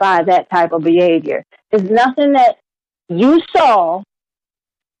justify that type of behavior. There's nothing that you saw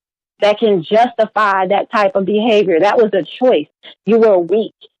that can justify that type of behavior. That was a choice. You were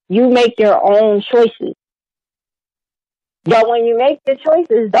weak. You make your own choices. But when you make the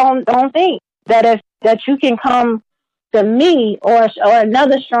choices, don't think that you can come to me or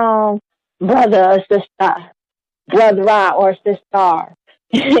another strong brother or sister, brother or sister.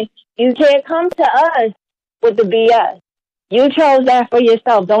 You can't come to us with the BS. You chose that for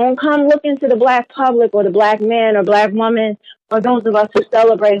yourself. Don't come looking to the black public or the black man or black woman or those of us who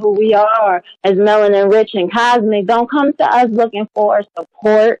celebrate who we are as melanin rich and cosmic. Don't come to us looking for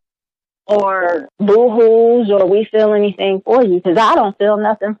support or boo-hoos or we feel anything for you, because I don't feel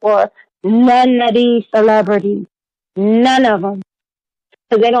nothing for none of these celebrities. None of them.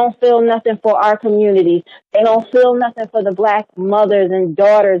 Because they don't feel nothing for our communities. They don't feel nothing for the black mothers and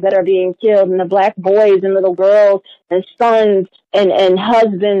daughters that are being killed, and the black boys and little girls and sons and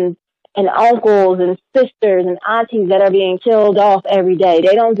husbands and uncles and sisters and aunties that are being killed off every day.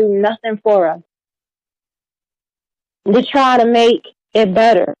 They don't do nothing for us to try to make it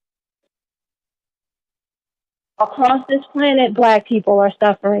better. Across this planet, black people are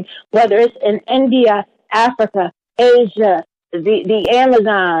suffering, whether it's in India, Africa, Asia, the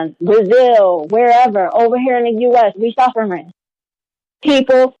Amazon, Brazil, wherever, over here in the U.S., we suffering.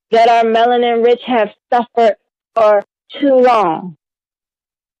 People that are melanin rich have suffered for too long.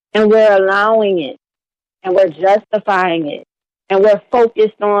 And we're allowing it. And we're justifying it. And we're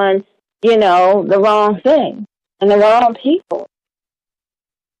focused on, the wrong thing and the wrong people.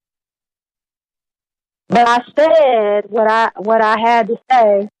 But I said what I had to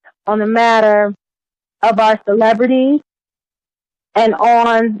say on the matter of our celebrities and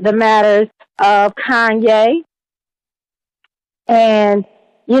on the matters of Kanye. And,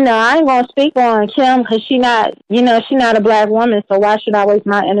 I ain't going to speak on Kim because she's not a black woman, so why should I waste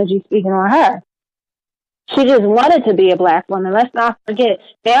my energy speaking on her? She just wanted to be a black woman. Let's not forget.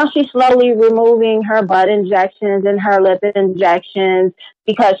 Now she's slowly removing her butt injections and her lip injections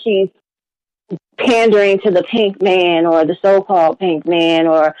because she's pandering to the pink man or the so-called pink man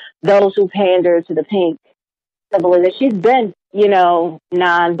or those who pander to the pink civilization. She's been,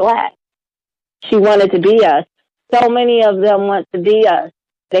 non-black. She wanted to be us. So many of them want to be us.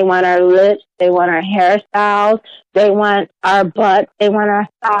 They want our lips. They want our hairstyles. They want our butt. They want our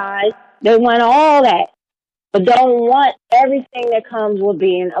thighs. They want all that. But don't want everything that comes with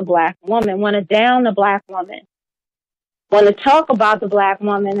being a black woman. Want to down the black woman. Want to talk about the black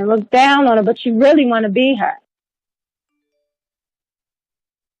woman and look down on her, but you really want to be her.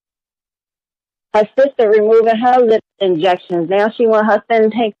 Her sister removing her lip injections. Now she want her thin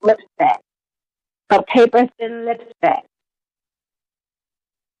pink lipstick. Her paper thin lipstick.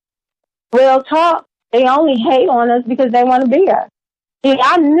 Real talk. They only hate on us because they want to be us. See,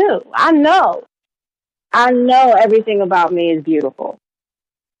 I know everything about me is beautiful.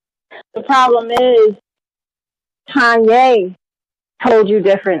 The problem is, Kanye told you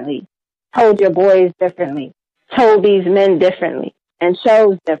differently, told your boys differently, told these men differently, and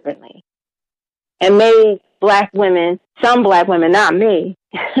chose differently, and made black women, some black women, not me,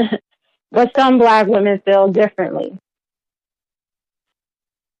 but some black women feel differently.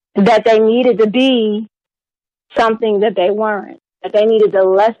 That they needed to be something that they weren't, that they needed to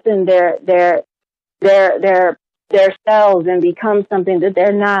lessen their selves and become something that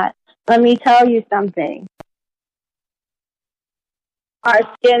they're not. Let me tell you something. Our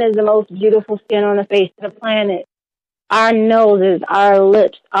skin is the most beautiful skin on the face of the planet. Our noses, our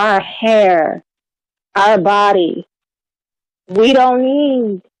lips, our hair, our body. We don't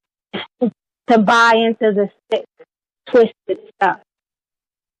need to buy into the sick, twisted stuff.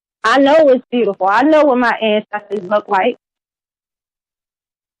 I know it's beautiful. I know what my ancestors look like.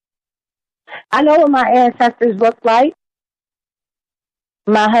 I know what my ancestors look like.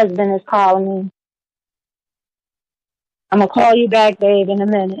 My husband is calling me. I'm going to call you back, babe, in a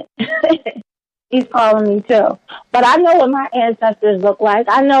minute. He's calling me too. But I know what my ancestors look like.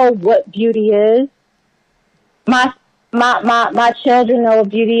 I know what beauty is. My children know what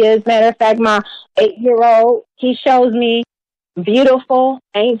beauty is. Matter of fact, my 8-year-old, he shows me beautiful,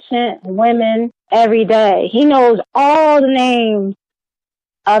 ancient women every day. He knows all the names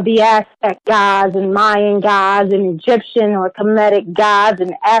of the Aztec gods and Mayan gods and Egyptian or Kemetic gods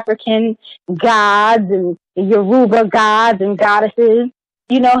and African gods and Yoruba gods and goddesses.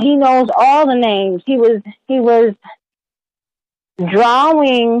 He knows all the names. He was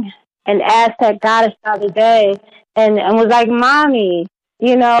drawing an Aztec goddess the other day and was like, Mommy,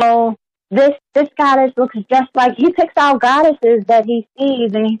 this goddess looks just like, he picks out goddesses that he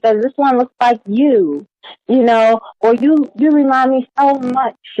sees and he says, this one looks like you, or you remind me so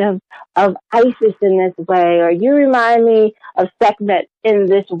much of Isis in this way, or you remind me of Sekhmet in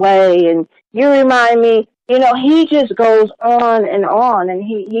this way, and you remind me, he just goes on, and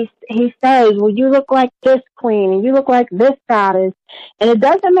he says, well, you look like this queen, and you look like this goddess, and it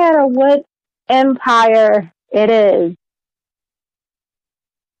doesn't matter what empire it is.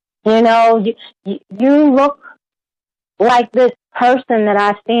 You know, you look like this person that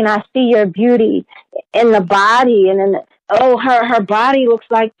I've seen. I see your beauty in the body, and in the, oh, her body looks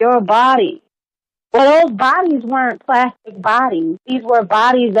like your body. Well, those bodies weren't plastic bodies. These were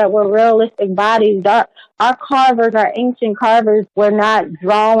bodies that were realistic bodies. Our carvers, our ancient carvers, were not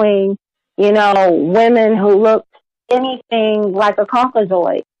drawing, you know, women who looked anything like a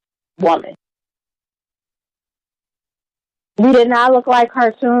Caucasoid woman. We did not look like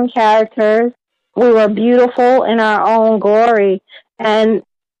cartoon characters. We were beautiful in our own glory. And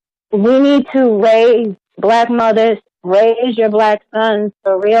we need to raise black mothers, raise your black sons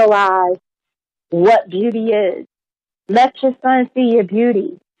to realize what beauty is. Let your son see your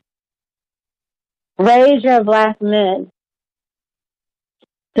beauty. Raise your black men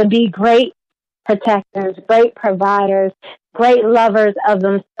to be great protectors, great providers, great lovers of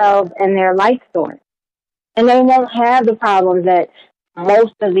themselves and their life source. And they won't have the problems that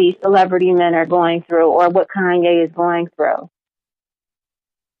most of these celebrity men are going through, or what Kanye is going through.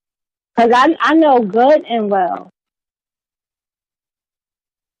 Because I know good and well,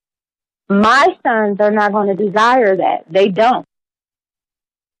 my sons are not going to desire that. They don't.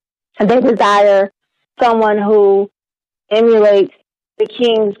 They desire someone who emulates the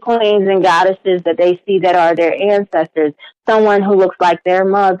kings, queens, and goddesses that they see that are their ancestors. Someone who looks like their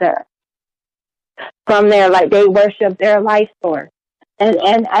mother. From their, like, they worship their life source.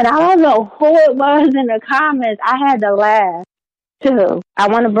 And I don't know who it was in the comments. I had to laugh too. I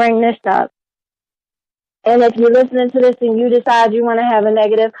want to bring this up. And if you're listening to this and you decide you want to have a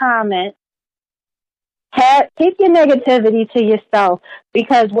negative comment, keep your negativity to yourself,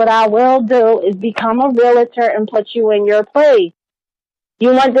 because what I will do is become a realtor and put you in your place.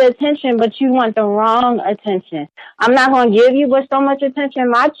 You want the attention, but you want the wrong attention. I'm not going to give you with so much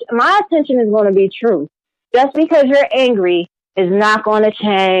attention. My attention is going to be truth. Just because you're angry is not going to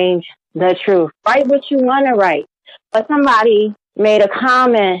change the truth. Write what you want to write. But somebody made a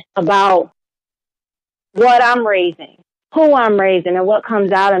comment about what I'm raising, who I'm raising, and what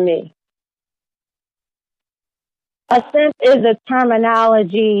comes out of me. A simp is a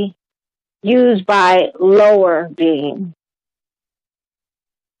terminology used by lower beings.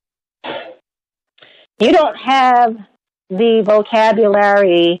 You don't have the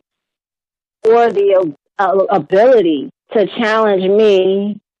vocabulary or the ability to challenge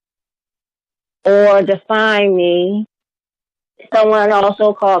me or define me. Someone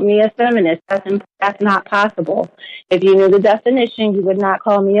also called me a feminist. That's not possible. If you knew the definition, you would not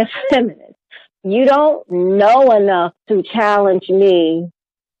call me a feminist. You don't know enough to challenge me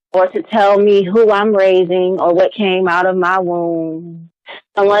or to tell me who I'm raising or what came out of my womb.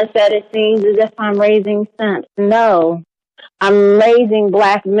 Someone said it seems as if I'm raising simps. No, I'm raising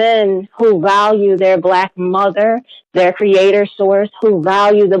black men who value their black mother, their creator source, who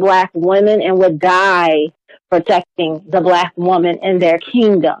value the black women and would die protecting the black woman in their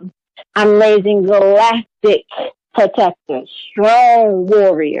kingdom. I'm raising galactic protectors, strong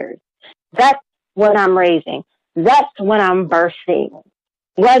warriors. That's what I'm raising. That's what I'm birthing.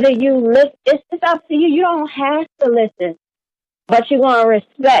 Whether you listen, it's up to you. You don't have to listen, but you're going to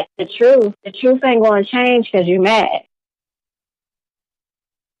respect the truth. The truth ain't going to change because you're mad.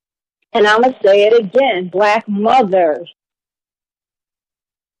 And I'm going to say it again. Black mothers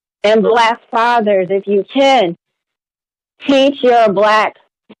and black fathers, if you can, teach your black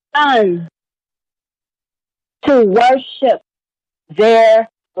sons to worship their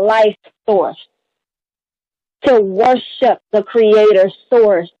life source, to worship the creator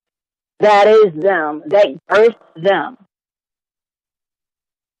source that is them, that birthed them.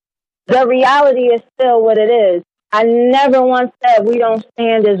 The reality is still what it is. I never once said we don't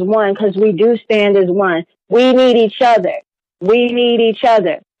stand as one, because we do stand as one. We need each other. We need each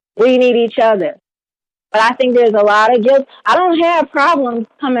other. We need each other. But I think there's a lot of guilt. I don't have problems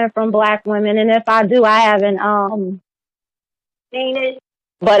coming from black women, and if I do, I haven't seen it.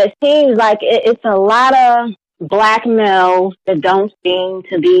 But it seems like it's a lot of black males that don't seem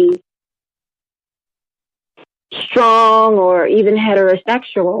to be strong or even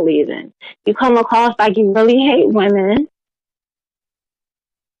heterosexual even. You come across like you really hate women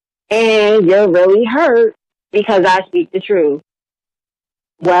and you're really hurt because I speak the truth.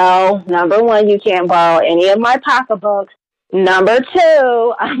 Well, number one, you can't borrow any of my pocketbooks. Number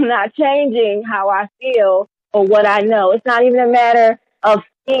two, I'm not changing how I feel or what I know. It's not even a matter of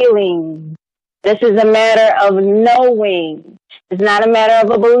feeling. This is a matter of knowing. It's not a matter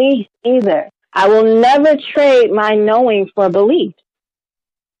of a belief either. I will never trade my knowing for belief.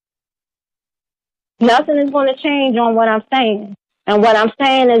 Nothing is going to change on what I'm saying. And what I'm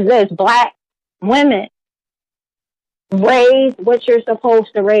saying is this: black women, raise what you're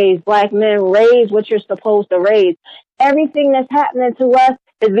supposed to raise. Black men, raise what you're supposed to raise. Everything that's happening to us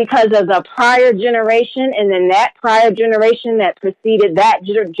is because of the prior generation, and then that prior generation that preceded that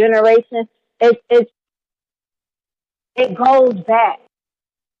generation. It goes back.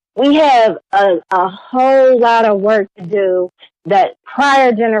 We have a whole lot of work to do that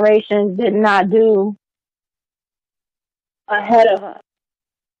prior generations did not do ahead of us.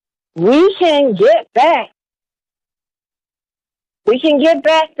 We can get back. We can get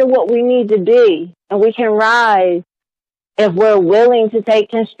back to what we need to be, and we can rise if we're willing to take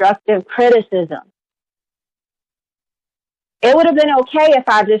constructive criticism. It would have been okay if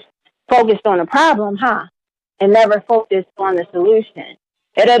I just focused on the problem, and never focused on the solution.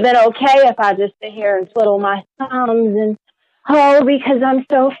 It would have been okay if I just sit here and twiddle my thumbs and, because I'm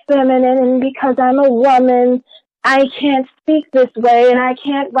so feminine and because I'm a woman, I can't speak this way and I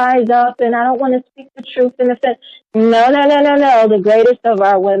can't rise up and I don't want to speak the truth in the sense. No. The greatest of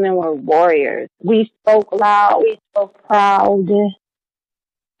our women were warriors. We spoke loud, we spoke proud,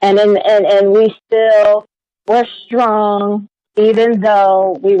 and we still were strong, even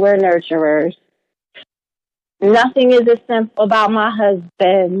though we were nurturers. Nothing is as simple about my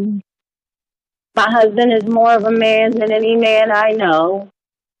husband. My husband is more of a man than any man I know.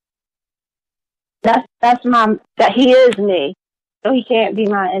 That he is me, so he can't be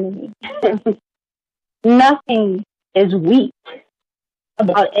my enemy. Nothing is weak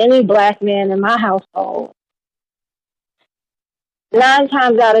about any black man in my household. 9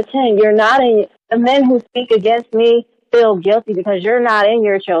 times out of 10, the men who speak against me feel guilty because you're not in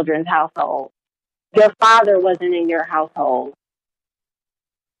your children's household. Your father wasn't in your household.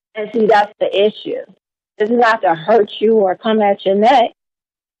 And see, that's the issue. This is not to hurt you or come at your neck.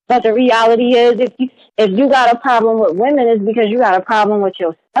 But the reality is, if you got a problem with women, it's because you got a problem with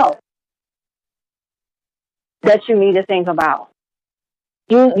yourself that you need to think about.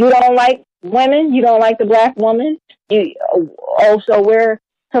 You don't like women. You don't like the black woman. So we're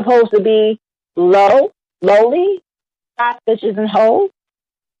supposed to be lowly, not bitches and hoes.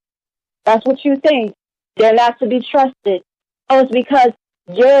 That's what you think. They're not to be trusted. It's because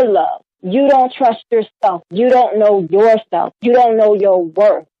you're low. You don't trust yourself. You don't know yourself. You don't know your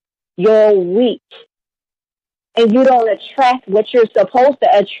worth. You're weak. And you don't attract what you're supposed to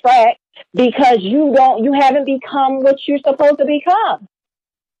attract because you haven't become what you're supposed to become.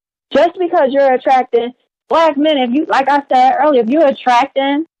 Just because you're attracting black men, like I said earlier, if you're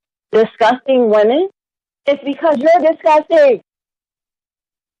attracting disgusting women, it's because you're disgusting.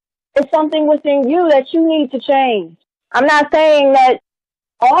 It's something within you that you need to change. I'm not saying that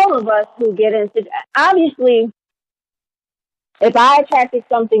all of us who get into, obviously, if I attracted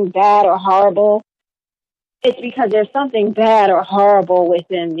something bad or horrible, it's because there's something bad or horrible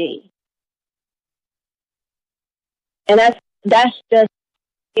within me. And that's just,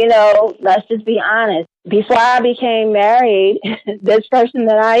 let's just be honest. Before I became married, this person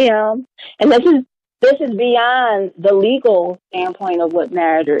that I am, and this is beyond the legal standpoint of what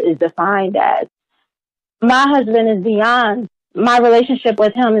marriage is defined as. My husband is beyond, my relationship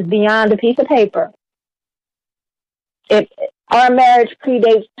with him is beyond a piece of paper. If our marriage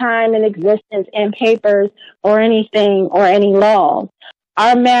predates time and existence and papers or anything or any laws,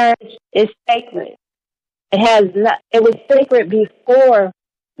 our marriage is sacred. It was sacred before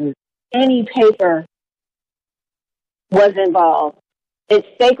any paper was involved. It's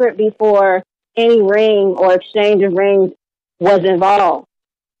sacred before any ring or exchange of rings was involved.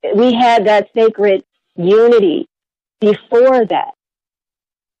 We had that sacred unity before that.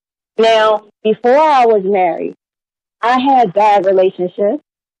 Now, before I was married, I had bad relationships.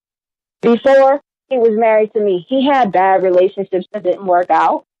 Before he was married to me, he had bad relationships that didn't work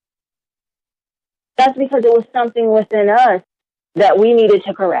out. That's because it was something within us that we needed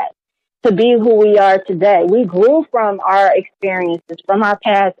to correct to be who we are today. We grew from our experiences, from our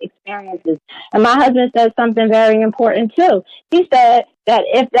past experiences. And my husband said something very important too. He said that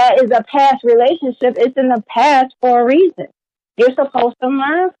if that is a past relationship, it's in the past for a reason. You're supposed to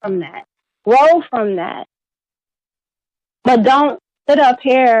learn from that, grow from that. But don't sit up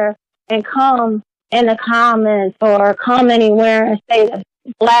here and come in the comments or come anywhere and say that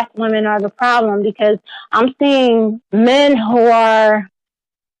black women are the problem, because I'm seeing men who are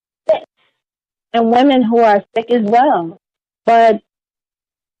sick and women who are sick as well. But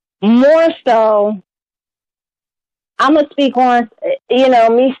more so, I'm going to speak on,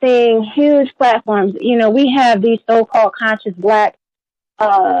 me seeing huge platforms. We have these so-called conscious black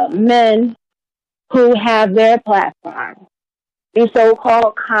men who have their platform. These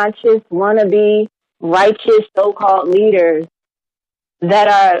so-called conscious, wannabe, righteous so-called leaders that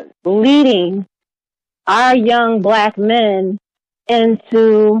are leading our young black men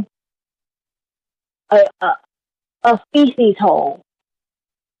into a feces hole.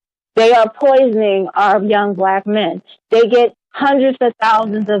 They are poisoning our young black men. They get hundreds of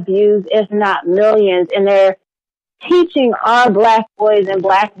thousands of views, if not millions, and they're teaching our black boys and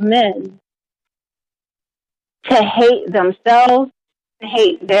black men to hate themselves, to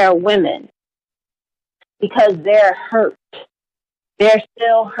hate their women, because they're hurt. They're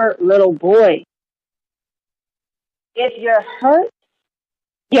still hurt little boys. If you're hurt,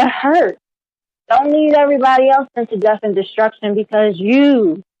 you're hurt. Don't lead everybody else into death and destruction because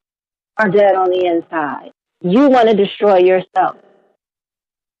you are dead on the inside. You want to destroy yourself.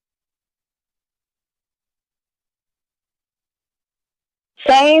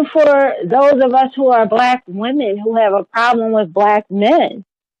 Same for those of us who are black women who have a problem with black men.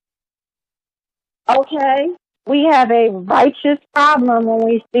 Okay, we have a righteous problem when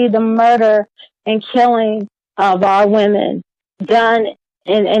we see the murder and killing of our women done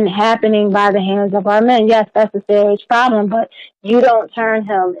and happening by the hands of our men. Yes, that's a serious problem, but you don't turn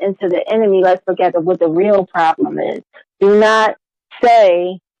him into the enemy. Let's look at what the real problem is. Do not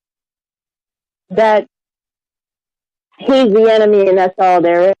say that he's the enemy and that's all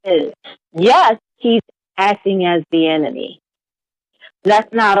there is. Yes, he's acting as the enemy.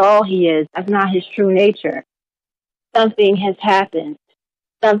 That's not all he is. That's not his true nature. Something has happened.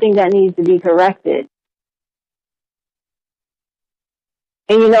 Something that needs to be corrected.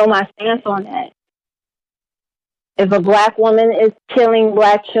 And you know my stance on that. If a black woman is killing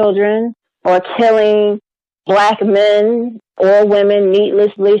black children or killing black men or women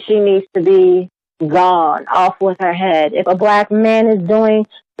needlessly, she needs to be gone, off with her head. If a black man is doing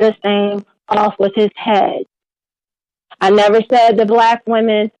the same, off with his head. I never said that black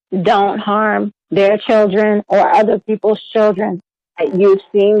women don't harm their children or other people's children. You've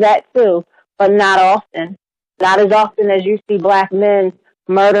seen that too, but not often. Not as often as you see black men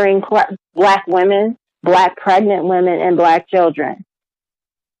murdering black women, black pregnant women, and black children.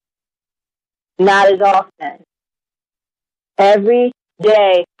 Not as often. Every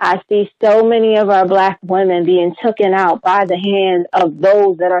day I see so many of our black women being taken out by the hands of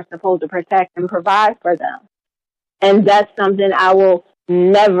those that are supposed to protect and provide for them. And that's something I will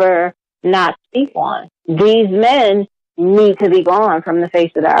never not speak on. These men need to be gone from the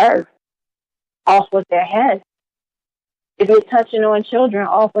face of the earth. Off with their heads. If you're touching on children,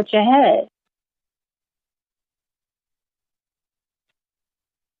 off with your head.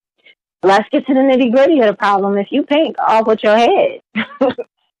 Let's get to the nitty gritty of the problem. If you pink, off with your head.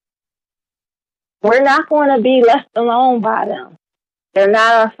 We're not going to be left alone by them. They're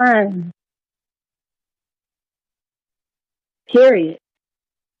not our friends. Period.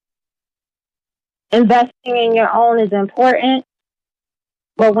 Investing in your own is important,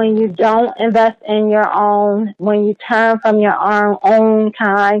 but when you don't invest in your own, when you turn from your own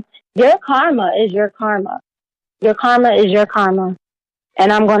kind, your karma is your karma. Your karma is your karma.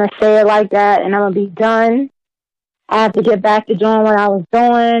 And I'm going to say it like that, and I'm going to be done. I have to get back to doing what I was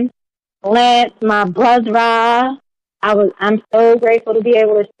doing. Lance, my brother, I'm so grateful to be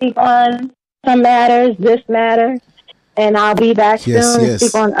able to speak on some matters, this matter, and I'll be back soon to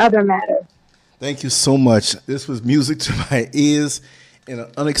speak on other matters. Thank you so much. This was music to my ears and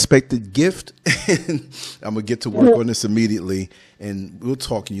an unexpected gift. I'm going to get to work on this immediately, and we'll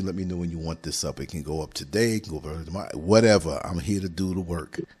talk, and you let me know when you want this up. It can go up today, it can go over tomorrow, whatever. I'm here to do the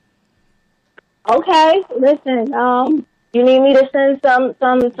work. Okay, listen, you need me to send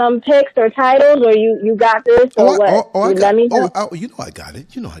some pics or titles, or you got this, or what? Let me know. You know I got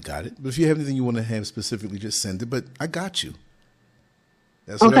it. But if you have anything you want to have specifically, just send it. But I got you.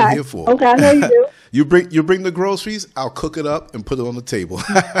 That's what I'm here for. Okay, I know you do. You bring the groceries, I'll cook it up and put it on the table.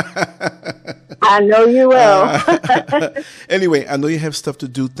 I know you will. Anyway, I know you have stuff to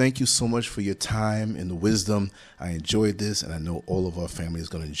do. Thank you so much for your time and the wisdom. I enjoyed this, and I know all of our family is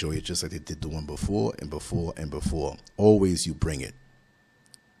going to enjoy it just like they did the one before and before and before. Always you bring it.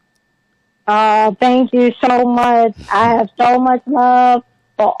 Thank you so much. I have so much love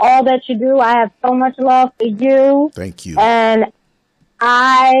for all that you do. I have so much love for you. Thank you. And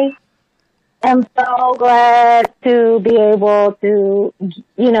I am so glad to be able to,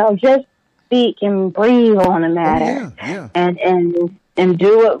 just speak and breathe on a matter. And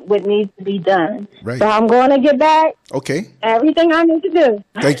do what needs to be done. Right. So I'm going to get back. Okay. Everything I need to do.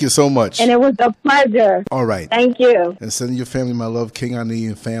 Thank you so much. And it was a pleasure. All right. Thank you. And sending your family my love, King Ani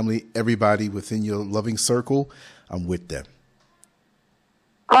and family, everybody within your loving circle, I'm with them.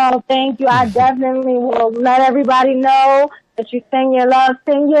 Oh, thank you. I definitely will let everybody know that you send your love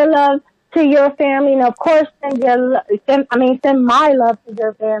to your family, and of course send my love to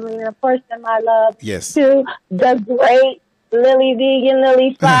your family, and of course send my love to the great Lily Vegan,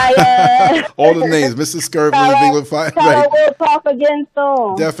 Lily Fire. All the names, Mrs. Scurv, Lily Vegan, Fire. Right. We'll talk again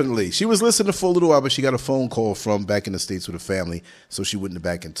soon. Definitely. She was listening for a little while, but she got a phone call from back in the States with a family, so she wouldn't have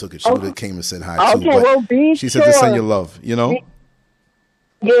back and took it. She would have came and said hi too. Okay, well, be she sure. said to send your love, you know?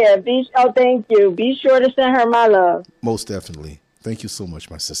 Thank you. Be sure to send her my love. Most definitely. Thank you so much,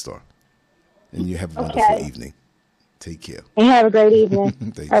 my sister. And you have a wonderful evening. Take care. And have a great evening.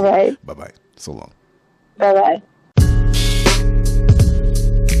 Thank All you. right. Bye-bye. So long. Bye-bye.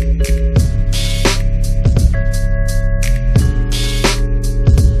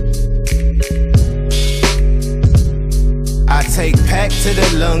 I take pack to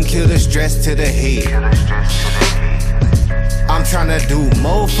the lung, kill the stress to the head. I'm tryna do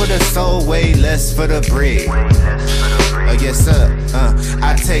more for the soul, way less for the bread. Yes sir.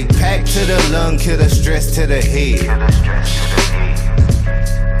 I take pack to the lung, kill the stress to the head.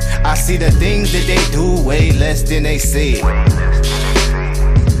 I see the things that they do way less than they say.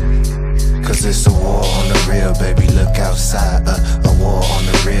 Cause it's a war on the real, baby, look outside. A war on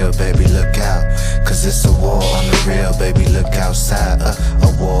the real, baby, look out. Cause it's a war on the real, baby, look outside. A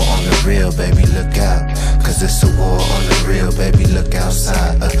war on the real, baby, look out. Cause it's a war on the real, baby, look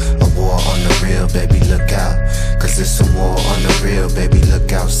outside. A war on the real, baby, look out. Cause it's a war on the real, baby,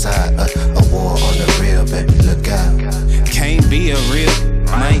 look outside. A war on the real, baby, look out. Can't be a real,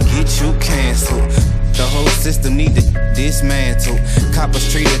 might get you canceled. The whole system need to dismantle.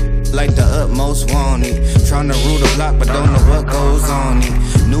 Coppers treated like the utmost wanted. Tryna rule the block but don't know what goes on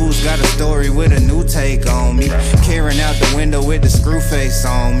it. News got a story with a new take on me. Carrying out the window with the screw face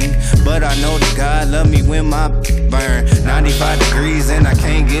on me. But I know that God love me when my burn 95 degrees and I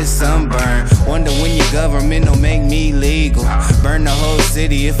can't get sunburn. Wonder when your government don't make me legal. Burn the whole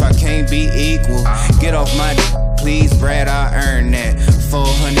city if I can't be equal. Get off my please, Brad, I earned that.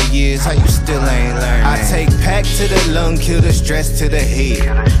 400 years, how you still ain't learned that? I take pack to the lung, kill the stress to the head.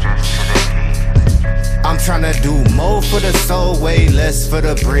 I'm tryna do more for the soul, way less for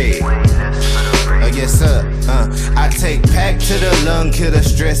the bread. Yes sir. I take pack to the lung, kill the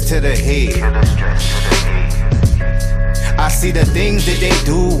stress to the head. I see the things that they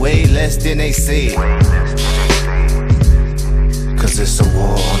do way less than they say. Cause it's a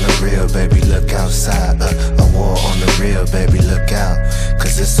war on the real, baby, look outside. A war on the real, baby, look out.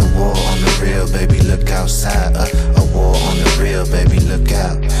 Cause it's a war on the real, baby, look outside. A war on the real, baby, look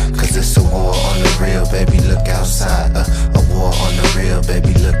out. Cause it's a war on the real, baby, look outside. A war on the real,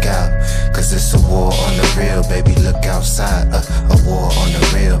 baby, look out. Cause it's a war on the real, baby, look outside. A war on the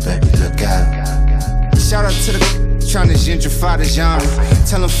real, baby, look out. Shout out to the trying to gentrify the genre.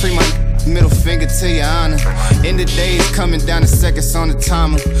 Tell them free my middle finger to your honor. In the days coming down the seconds on the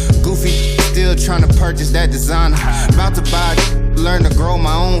timer. Goofy still trying to purchase that designer. About to buy learn to grow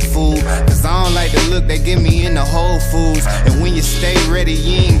my own food. Cause I don't like the look they give me in the Whole Foods. And when you stay ready,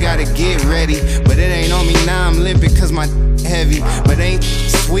 you ain't gotta get ready. But it ain't on me now, I'm limping cause my heavy. But ain't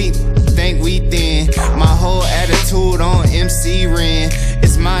sweet, think we thin. My whole attitude on MC Ren.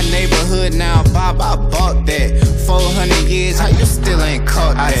 It's my neighborhood now, Bob, I bought that. 400 years, how you still ain't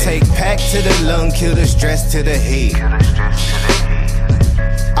caught that? I take pack to the lung, kill the stress to the head.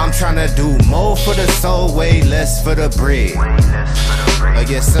 I'm tryna do more for the soul, way less for the bread.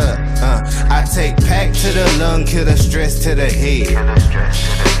 Yes sir. I take pack to the lung, kill the stress to the head.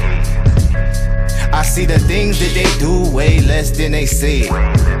 I see the things that they do way less than they say.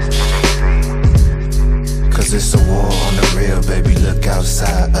 Cause it's a war on the real, baby, look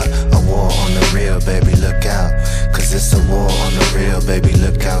outside. A war on the real, baby, look out. Cause it's a war on the real, baby,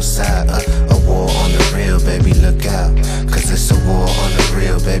 look